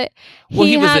 is that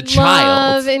he was had a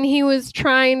child love and he was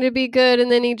trying to be good,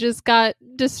 and then he just got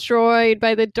destroyed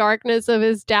by the darkness of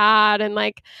his dad and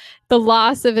like the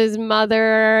loss of his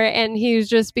mother, and he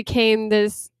just became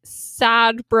this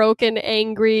sad, broken,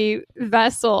 angry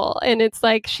vessel. And it's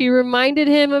like she reminded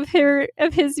him of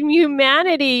his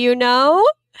humanity, you know?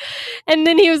 And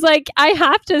then he was like, I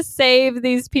have to save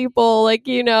these people. Like,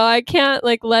 you know, I can't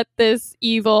like let this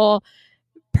evil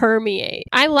permeate.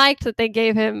 I liked that they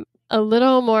gave him a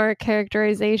little more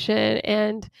characterization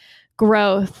and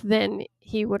growth than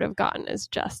he would have gotten as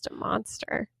just a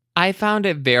monster. I found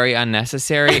it very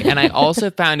unnecessary, and I also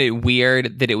found it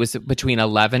weird that it was between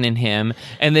 11 and him,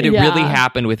 and that it really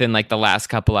happened within like the last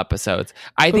couple episodes.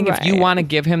 I think if you want to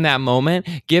give him that moment,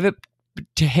 give it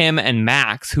to him and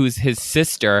Max, who's his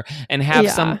sister, and have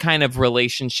some kind of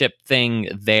relationship thing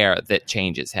there that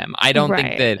changes him. I don't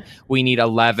think that we need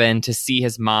 11 to see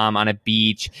his mom on a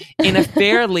beach in a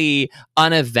fairly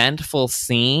uneventful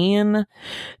scene.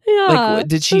 Like,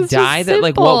 did she die? That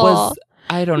like, what was...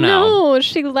 I don't know. No,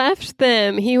 she left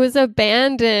them. He was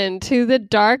abandoned to the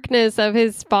darkness of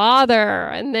his father.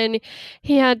 And then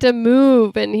he had to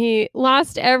move and he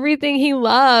lost everything he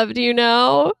loved, you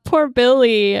know? Poor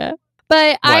Billy.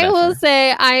 But whatever. I will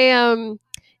say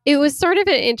it was sort of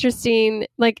an interesting,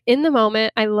 like in the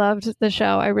moment, I loved the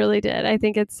show. I really did. I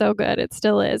think it's so good. It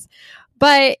still is.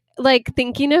 But like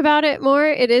thinking about it more,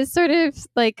 it is sort of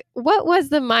like, what was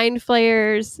the Mind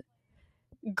Flayer's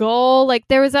goal? Like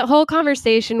there was that whole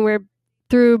conversation where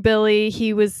through Billy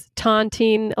he was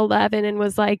taunting 11 and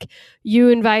was like, you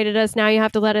invited us, now you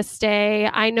have to let us stay,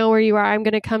 I know where you are, I'm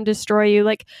gonna come destroy you.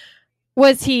 Like,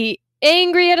 was he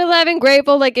angry at 11,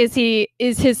 grateful? Like, is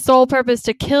his sole purpose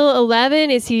to kill 11?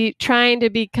 Is he trying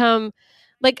to become,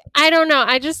 like, I don't know.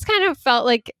 I just kind of felt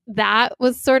like that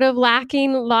was sort of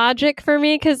lacking logic for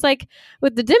me, because like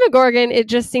with the Demogorgon, it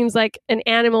just seems like an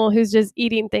animal who's just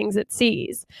eating things it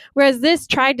sees. Whereas this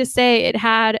tried to say it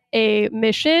had a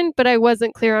mission, but I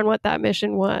wasn't clear on what that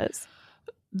mission was.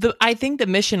 I think the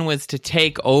mission was to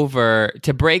take over,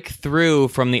 to break through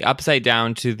from the upside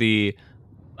down to the,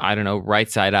 I don't know, right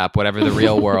side up, whatever the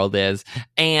real world is,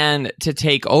 and to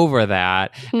take over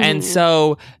that. And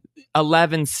so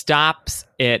 11 stops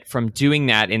it from doing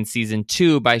that in season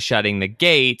 2 by shutting the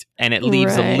gate, and it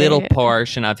leaves a little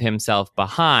portion of himself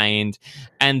behind.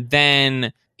 And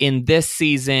then in this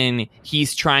season,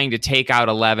 he's trying to take out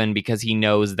 11 because he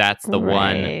knows that's the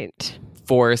one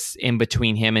force in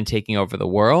between him and taking over the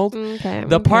world.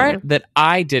 The part that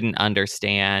I didn't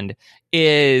understand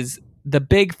is the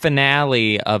big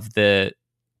finale of the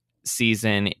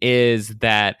season is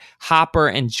that Hopper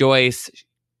and Joyce,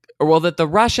 well, that the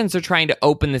Russians are trying to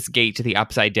open this gate to the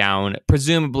Upside Down,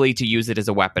 presumably to use it as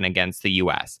a weapon against the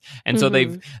U.S. And so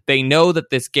they know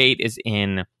that this gate is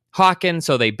in Hawkins,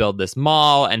 so they build this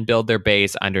mall and build their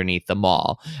base underneath the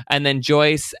mall. And then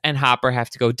Joyce and Hopper have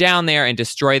to go down there and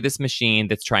destroy this machine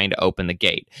that's trying to open the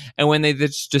gate. And when they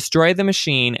destroy the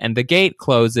machine and the gate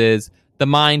closes, the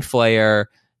Mind Flayer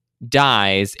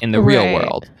dies in the real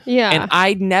world. And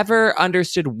I never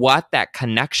understood what that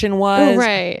connection was.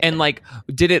 And like,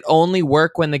 did it only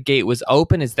work when the gate was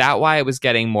open? Is that why it was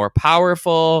getting more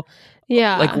powerful?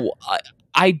 Like,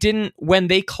 I didn't, when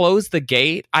they closed the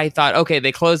gate, I thought, okay,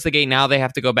 they closed the gate, now they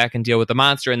have to go back and deal with the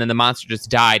monster, and then the monster just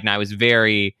died, and I was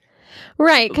very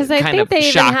because I think they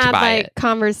even had like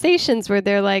conversations where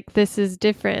they're like, this is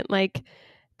different. Like,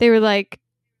 they were like,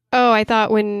 oh, I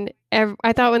thought when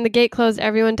the gate closed,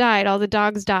 everyone died. All the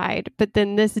dogs died. But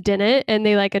then this didn't. And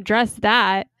they like addressed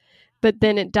that. But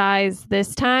then it dies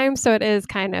this time. So it is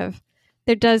kind of,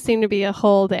 there does seem to be a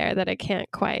hole there that I can't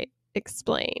quite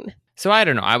explain. So I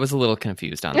don't know. I was a little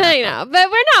confused on that. I know,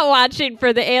 but we're not watching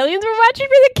for the aliens. We're watching for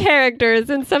the characters.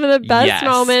 And some of the best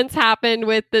moments happened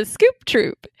with the Scoop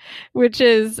Troop, which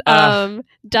is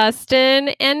Dustin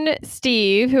and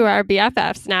Steve, who are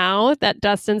BFFs now, that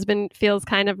Dustin's feels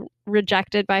kind of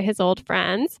rejected by his old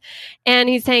friends. And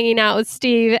he's hanging out with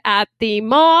Steve at the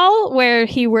mall where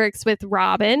he works with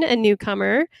Robin, a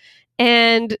newcomer.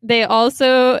 And they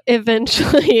also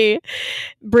eventually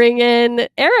bring in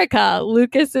Erica,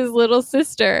 Lucas's little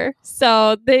sister.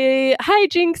 So the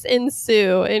hijinks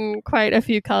ensue in quite a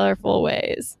few colorful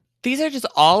ways. These are just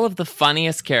all of the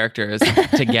funniest characters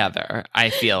together, I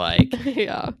feel like.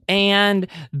 Yeah. And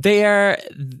their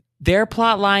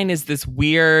plot line is this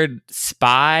weird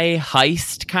spy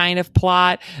heist kind of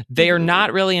plot. They are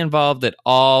not really involved at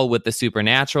all with the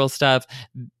supernatural stuff.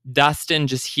 Dustin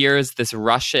just hears this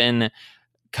Russian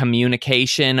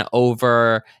communication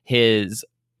over his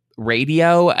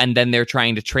radio, and then they're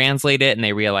trying to translate it, and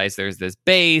they realize there's this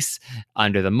base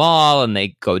under the mall, and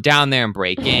they go down there and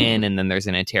break in, and then there's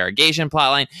an interrogation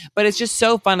plot line. But it's just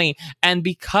so funny. And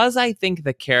because I think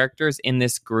the characters in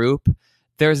this group,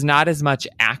 there's not as much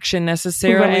action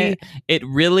necessarily. Right. It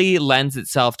really lends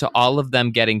itself to all of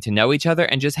them getting to know each other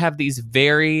and just have these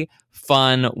very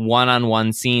fun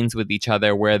one-on-one scenes with each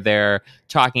other where they're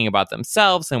talking about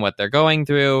themselves and what they're going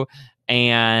through.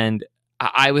 And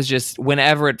I was just,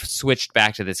 whenever it switched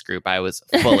back to this group, I was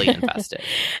fully invested.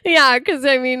 Yeah, because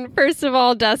I mean, first of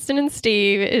all, Dustin and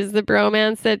Steve is the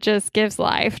bromance that just gives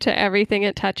life to everything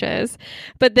it touches.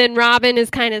 But then Robin is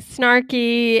kind of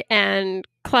snarky and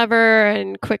clever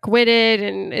and quick-witted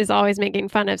and is always making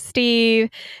fun of Steve.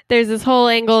 There's this whole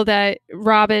angle that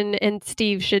Robin and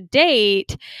Steve should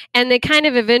date, and they kind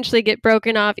of eventually get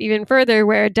broken off even further,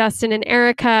 where Dustin and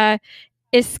Erica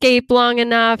escape long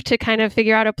enough to kind of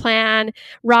figure out a plan.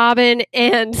 Robin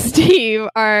and Steve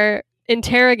are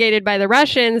interrogated by the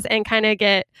Russians and kind of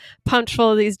get pumped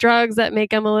full of these drugs that make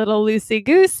them a little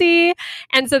loosey-goosey.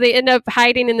 And so they end up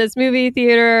hiding in this movie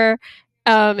theater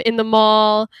in the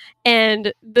mall,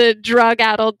 and the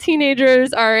drug-addled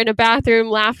teenagers are in a bathroom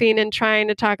laughing and trying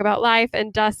to talk about life,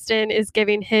 and Dustin is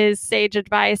giving his sage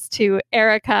advice to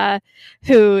Erica,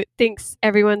 who thinks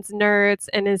everyone's nerds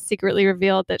and is secretly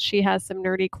revealed that she has some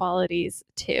nerdy qualities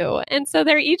too. And so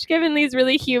they're each given these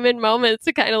really human moments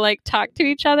to kind of like talk to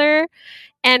each other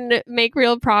and make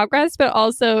real progress, but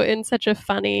also in such a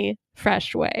funny,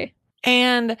 fresh way.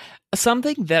 And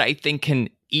something that I think can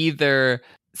either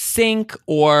sink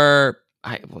or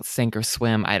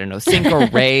swim. I don't know. Sink or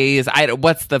raise.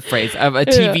 What's the phrase of a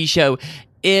TV show?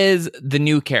 Is the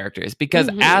new characters, because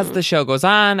as the show goes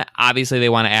on, obviously they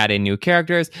want to add in new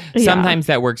characters. Sometimes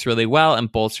that works really well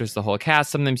and bolsters the whole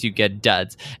cast. Sometimes you get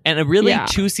duds. And really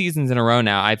 2 seasons in a row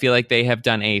now, I feel like they have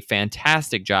done a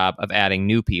fantastic job of adding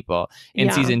new people. In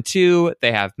season 2,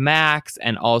 they have Max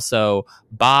and also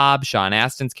Bob, Sean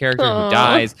Astin's character, who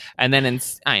dies. And then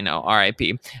I know,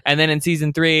 R.I.P. And then in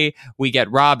season 3, we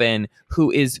get Robin, who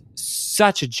is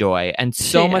such a joy and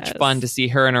so much fun to see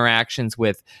her interactions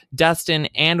with Dustin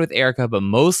and with Erica, but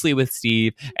mostly with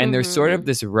Steve. And there's sort of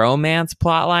this romance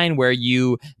plotline where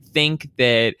you think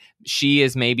that she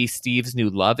is maybe Steve's new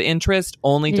love interest,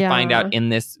 only to find out in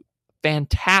this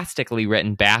fantastically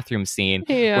written bathroom scene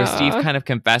where Steve kind of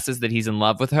confesses that he's in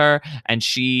love with her, and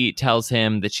she tells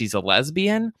him that she's a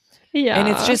lesbian. And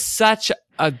it's just such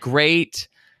a great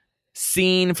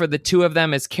scene for the two of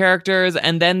them as characters.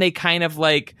 And then they kind of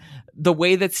like the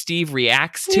way that Steve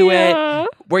reacts to it,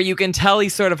 where you can tell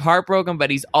he's sort of heartbroken, but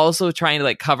he's also trying to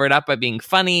like cover it up by being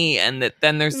funny. And that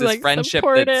then there's this like friendship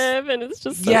that's, and it's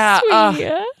just so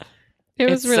sweet. It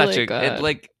was really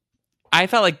good. I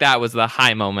felt like that was the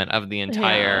high moment of the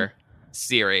entire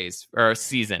series or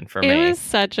season for me. It was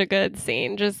such a good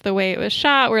scene, just the way it was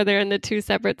shot, where they're in the 2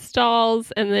 separate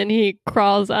stalls and then he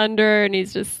crawls under and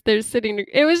they're sitting.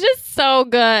 It was just so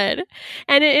good.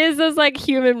 And it is those like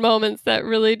human moments that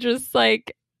really just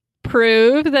like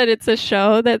prove that it's a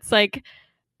show that's like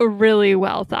really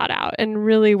well thought out and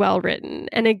really well written.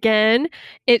 And again,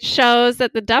 it shows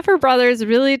that the Duffer Brothers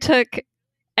really took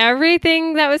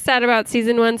everything that was said about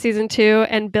season 1, season 2,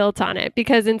 and built on it.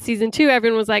 Because in season 2,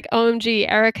 everyone was like, OMG,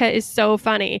 Erica is so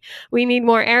funny. We need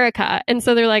more Erica. And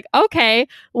so they're like, okay,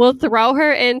 we'll throw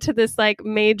her into this like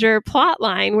major plot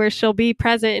line where she'll be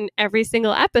present in every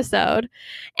single episode.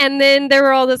 And then there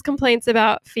were all those complaints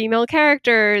about female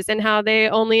characters and how they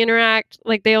only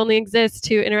exist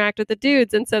to interact with the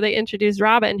dudes. And so they introduced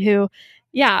Robin, who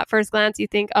at first glance, you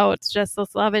think, oh, it's just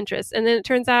this love interest. And then it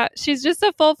turns out she's just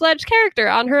a full-fledged character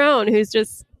on her own who's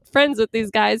just friends with these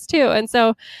guys, too. And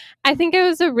so I think it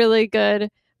was a really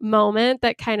good moment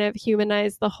that kind of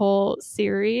humanized the whole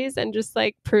series and just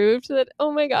like proved that,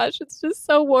 oh my gosh, it's just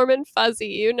so warm and fuzzy,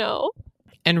 you know?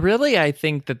 And really, I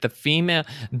think that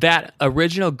that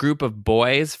original group of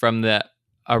boys from the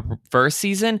first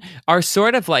season are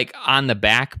sort of like on the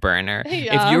back burner.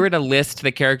 Yeah. If you were to list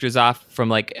the characters off from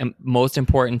like most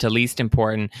important to least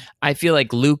important, I feel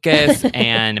like Lucas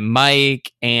and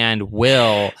Mike and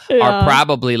Will are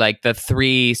probably like the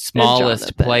three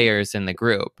smallest players in the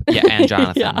group. Yeah, and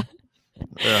Jonathan. Yeah.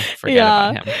 Ugh, forget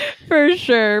about him. For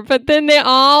sure. But then they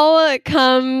all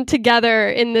come together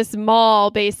in this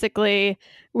mall, basically,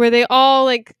 where they all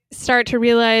like start to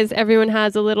realize everyone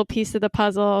has a little piece of the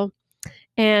puzzle.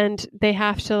 And they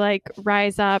have to like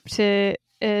rise up to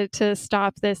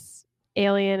stop this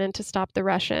alien and to stop the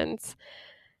Russians.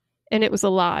 And it was a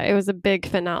lot. It was a big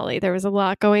finale. There was a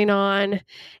lot going on.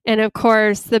 And of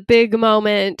course, the big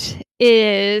moment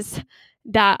is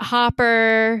that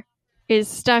Hopper is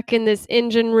stuck in this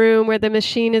engine room where the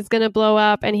machine is going to blow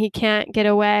up and he can't get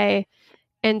away.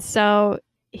 And so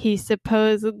he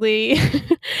supposedly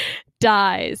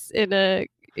dies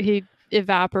he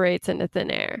evaporates into thin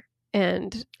air.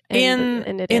 And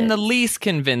in the least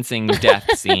convincing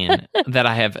death scene that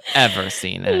I have ever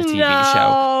seen in a TV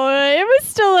show. It was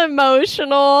still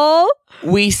emotional.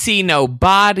 We see no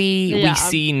body, we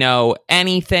see no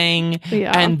anything.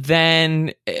 Yeah.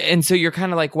 And so you're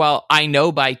kind of like, well, I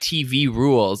know by TV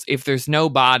rules, if there's no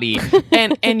body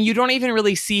and you don't even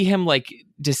really see him like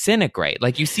disintegrate.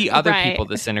 Like you see other people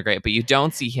disintegrate, but you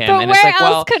don't see him. But and where it's like,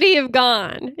 else could he have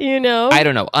gone? You know? I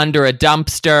don't know. Under a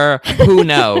dumpster. Who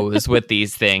knows with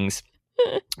these things?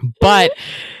 But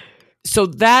so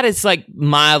that is like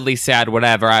mildly sad,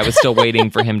 whatever. I was still waiting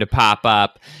for him to pop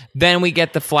up. Then we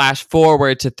get the flash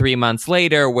forward to 3 months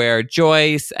later where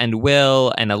Joyce and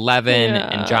Will and Eleven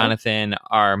and Jonathan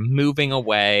are moving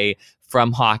away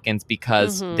from Hawkins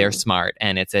because they're smart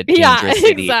and it's a dangerous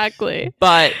city. Exactly.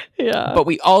 But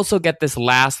we also get this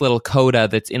last little coda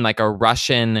that's in like a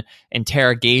Russian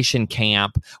interrogation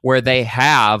camp where they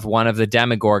have one of the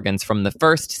Demogorgons from the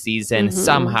first season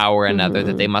somehow or another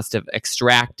that they must have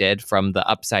extracted from the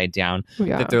Upside Down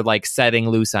that they're like setting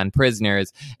loose on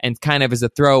prisoners. And kind of as a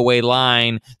throwaway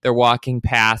line, they're walking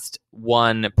past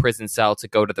one prison cell to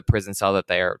go to the prison cell that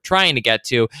they're trying to get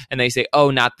to, and they say,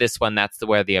 oh, not this one, that's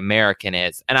where the American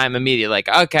is. And I'm immediately like,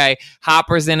 okay,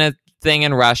 Hopper's in a thing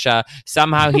in Russia.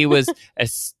 Somehow he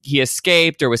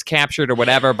escaped or was captured or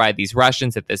whatever by these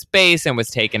Russians at this base and was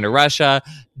taken to Russia.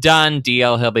 Done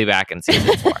deal. He'll be back in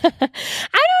season 4. I don't know.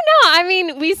 I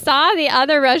mean, we saw the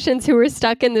other Russians who were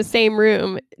stuck in the same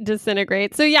room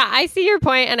disintegrate. So yeah, I see your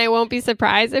point, and I won't be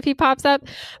surprised if he pops up.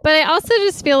 But I also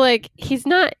just feel like he's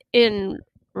not in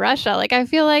Russia. Like I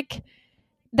feel like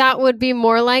that would be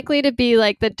more likely to be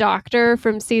like the doctor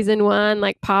from season 1,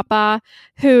 like Papa,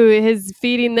 who is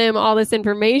feeding them all this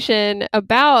information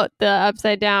about the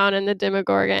Upside Down and the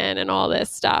Demogorgon and all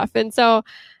this stuff. And so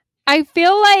I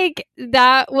feel like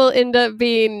that will end up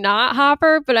being not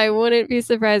Hopper, but I wouldn't be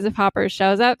surprised if Hopper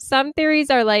shows up. Some theories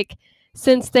are like,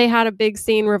 since they had a big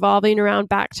scene revolving around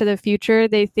Back to the Future,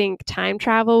 they think time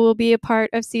travel will be a part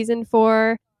of season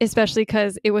 4, especially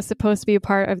because it was supposed to be a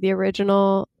part of the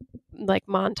original like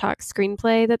Montauk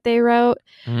screenplay that they wrote.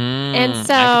 And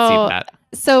so I can see that.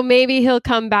 So maybe he'll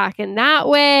come back in that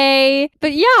way.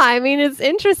 But yeah, I mean, it's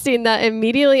interesting that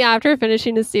immediately after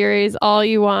finishing a series, all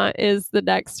you want is the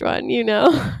next one, you know?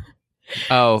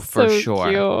 Oh, for so sure.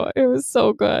 Cute. It was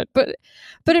so good. But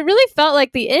it really felt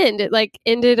like the end. It like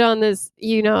ended on this,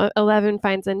 you know, Eleven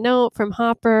finds a note from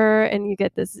Hopper and you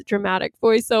get this dramatic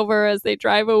voiceover as they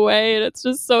drive away. And it's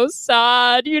just so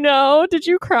sad, you know? Did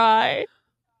you cry?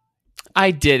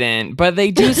 I didn't, but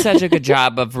they do such a good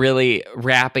job of really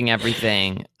wrapping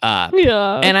everything up.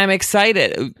 Yeah. And I'm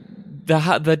excited.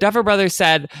 The Duffer Brothers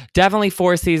said definitely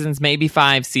 4 seasons, maybe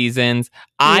 5 seasons.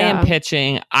 I am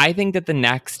pitching. I think that the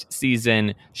next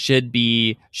season should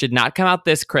not come out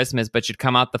this Christmas, but should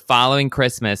come out the following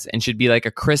Christmas and should be like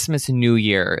a Christmas New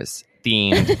Year's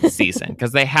themed season,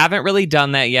 because they haven't really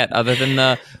done that yet other than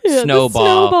the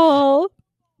snowball.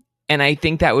 And I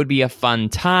think that would be a fun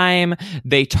time.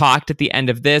 They talked at the end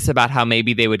of this about how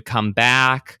maybe they would come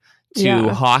back to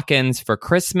Hawkins for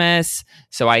Christmas.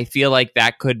 So I feel like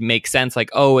that could make sense. Like,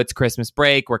 oh, it's Christmas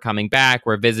break. We're coming back.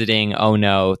 We're visiting. Oh,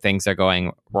 no, things are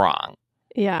going wrong.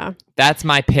 Yeah. That's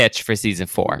my pitch for season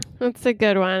 4. That's a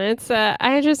good one. It's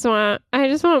I just want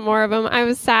more of them. I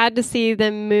was sad to see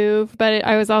them move, but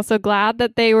I was also glad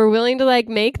that they were willing to like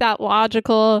make that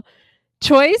logical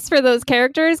choice for those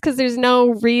characters, because there's no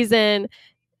reason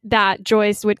that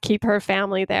Joyce would keep her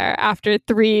family there after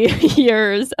 3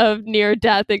 years of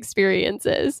near-death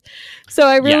experiences. So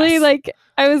I really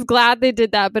I was glad they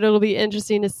did that, but it'll be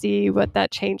interesting to see what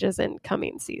that changes in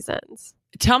coming seasons.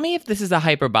 Tell me if this is a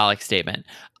hyperbolic statement.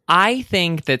 I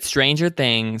think that Stranger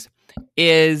Things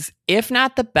is, if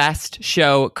not the best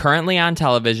show currently on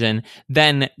television,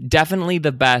 then definitely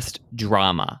the best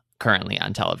drama currently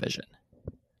on television.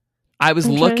 I was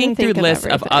looking through lists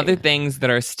of other things that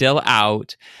are still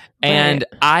out, and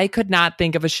I could not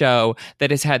think of a show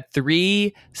that has had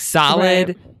 3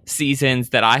 solid seasons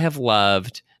that I have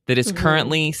loved that is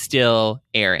currently still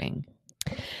airing.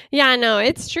 Yeah, no,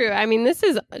 it's true. I mean, this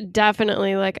is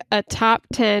definitely like a top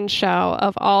 10 show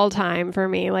of all time for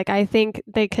me. Like, I think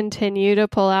they continue to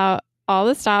pull out all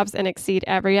the stops and exceed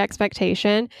every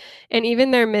expectation. And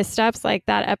even their missteps, like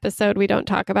that episode we don't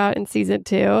talk about in season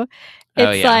 2,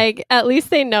 it's like, at least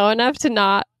they know enough to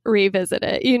not revisit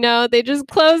it. You know, they just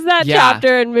closed that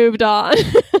chapter and moved on.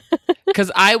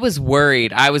 Because I was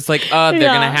worried. I was like, oh, they're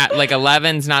going to have, like,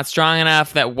 11's not strong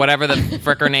enough that whatever the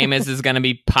fricker name is going to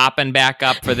be popping back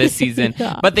up for this season.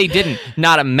 But they didn't.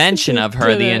 Not a mention of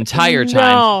her the entire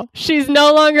time. No, she's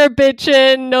no longer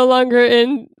bitching, no longer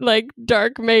in, like,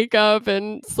 dark makeup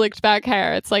and slicked back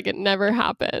hair. It's like it never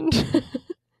happened.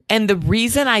 And the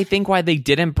reason I think why they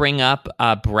didn't bring up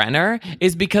Brenner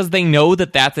is because they know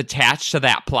that that's attached to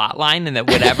that plot line, and that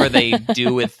whatever they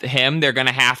do with him, they're going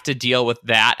to have to deal with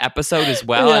that episode as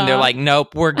well. Yeah. And they're like,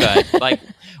 nope, we're good. Like,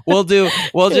 we'll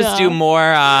just do more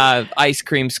ice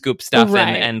cream scoop stuff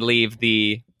and leave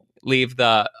the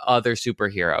other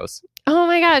superheroes. Oh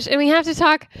my gosh. And we have to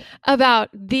talk about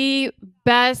the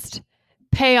best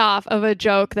payoff of a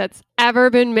joke that's ever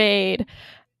been made.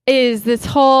 Is the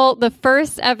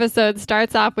first episode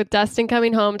starts off with Dustin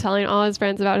coming home telling all his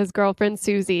friends about his girlfriend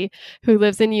Susie, who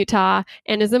lives in Utah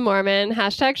and is a Mormon,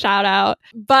 hashtag shout out,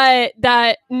 but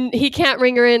that he can't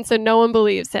ring her in, so no one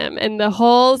believes him. And the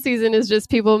whole season is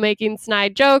just people making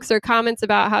snide jokes or comments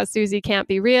about how Susie can't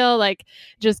be real, like,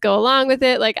 just go along with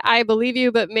it, like, I believe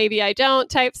you, but maybe I don't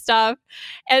type stuff.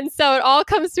 And so it all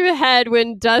comes to a head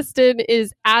when Dustin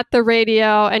is at the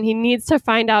radio and he needs to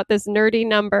find out this nerdy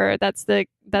number that's the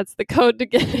code to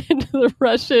get into the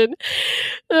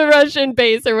Russian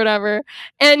base or whatever.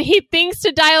 And he thinks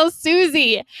to dial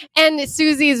Susie, and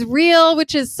Susie's real,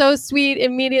 which is so sweet.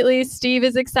 Immediately, Steve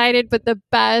is excited. But the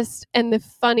best and the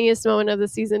funniest moment of the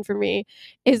season for me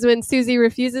is when Susie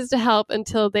refuses to help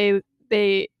until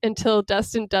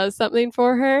Dustin does something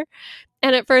for her.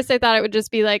 And at first I thought it would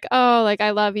just be like, oh, like, I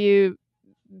love you,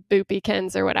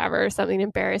 Boopykins, or whatever, something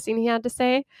embarrassing he had to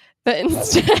say. But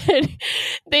instead,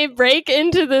 they break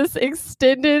into this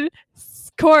extended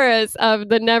chorus of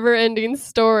the Never Ending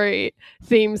Story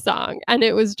theme song. And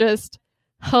it was just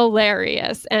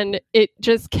hilarious. And it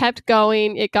just kept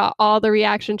going. It got all the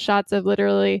reaction shots of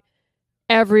literally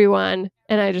everyone.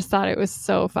 And I just thought it was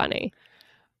so funny.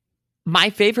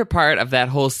 My favorite part of that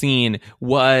whole scene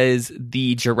was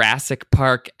the Jurassic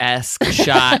Park-esque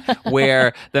shot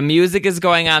where the music is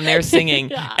going on, they're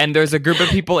singing, and there's a group of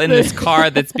people in this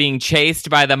car that's being chased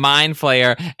by the Mind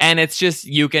Flayer, and it's just,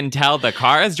 you can tell the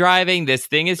car is driving, this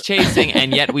thing is chasing,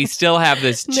 and yet we still have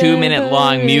this 2-minute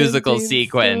long musical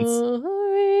sequence.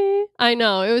 I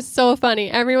know. It was so funny.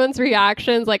 Everyone's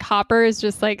reactions, like Hopper is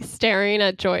just like staring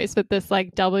at Joyce with this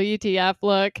like WTF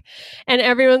look, and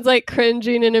everyone's like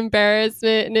cringing in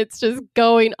embarrassment, and it's just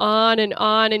going on,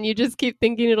 and you just keep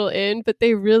thinking it'll end, but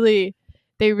they really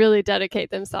dedicate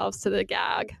themselves to the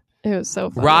gag. It was so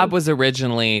funny. Rob was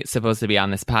originally supposed to be on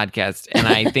this podcast, and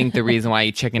I think the reason why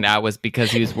he chickened out was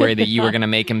because he was worried that you were going to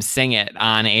make him sing it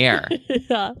on air.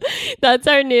 Yeah, that's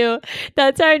our new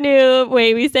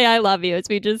way we say I love you, is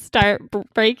we just start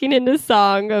breaking into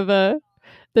song of the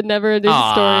Never Ending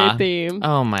Story theme.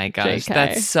 Oh my gosh, JK.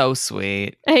 That's so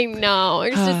sweet. I know,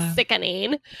 it's just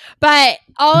sickening. But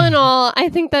all in all, I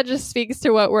think that just speaks to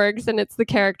what works, and it's the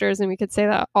characters, and we could say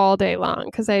that all day long,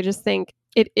 because I just think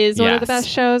it is one of the best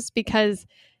shows because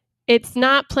it's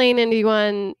not playing into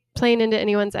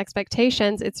anyone's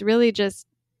expectations. It's really just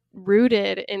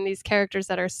rooted in these characters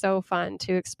that are so fun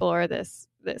to explore this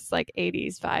like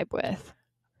 80s vibe with.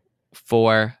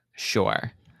 For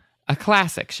sure. A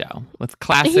classic show with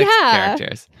classic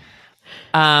characters.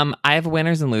 I have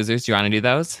winners and losers. Do you want to do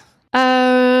those? Or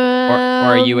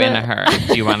are you in a hurry?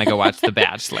 Do you want to go watch The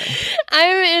Bachelor?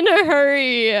 I'm in a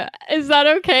hurry. Is that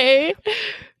okay?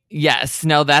 Yes.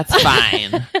 No, that's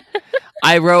fine.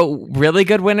 I wrote really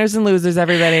good winners and losers,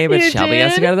 everybody, but Shelby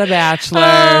has to go to The Bachelor,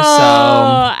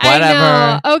 so whatever.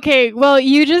 I know. Okay, well,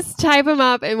 you just type them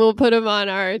up and we'll put them on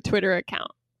our Twitter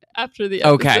account after the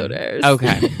episode airs.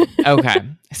 Okay.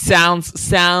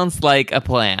 Sounds like a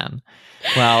plan.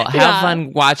 Well, have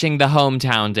fun watching the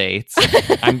hometown dates.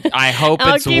 I hope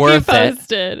it's worth it. I'll keep you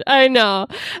posted. I know.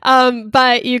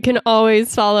 But you can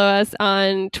always follow us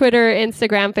on Twitter,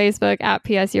 Instagram, Facebook at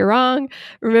PS You're Wrong.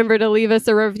 Remember to leave us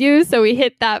a review so we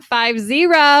hit that 50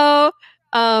 on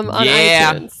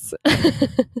iTunes.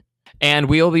 And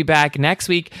we will be back next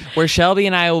week where Shelby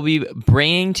and I will be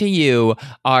bringing to you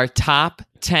our top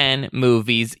 10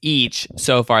 movies each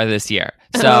so far this year.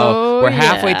 So we're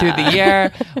halfway through the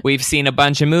year. We've seen a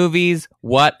bunch of movies.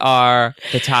 What are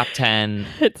the top 10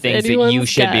 things that you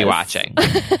should be watching?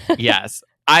 Yes.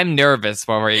 I'm nervous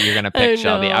for what you're going to pick,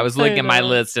 Shelby. I was looking at my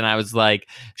list and I was like,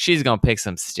 she's going to pick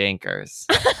some stinkers.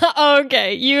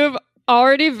 Okay. You've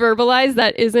already verbalized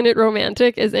that Isn't It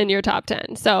Romantic is in your top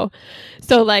 10. So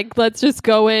like, let's just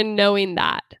go in knowing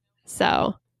that.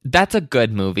 So that's a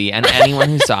good movie, and anyone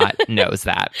who saw it knows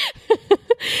that.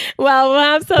 Well, we'll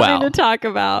have something to talk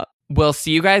about. We'll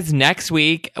see you guys next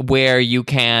week where you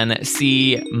can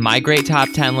see my great top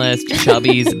 10 list,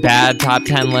 Shelby's bad top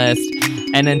 10 list.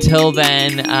 And until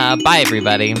then, bye,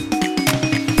 everybody.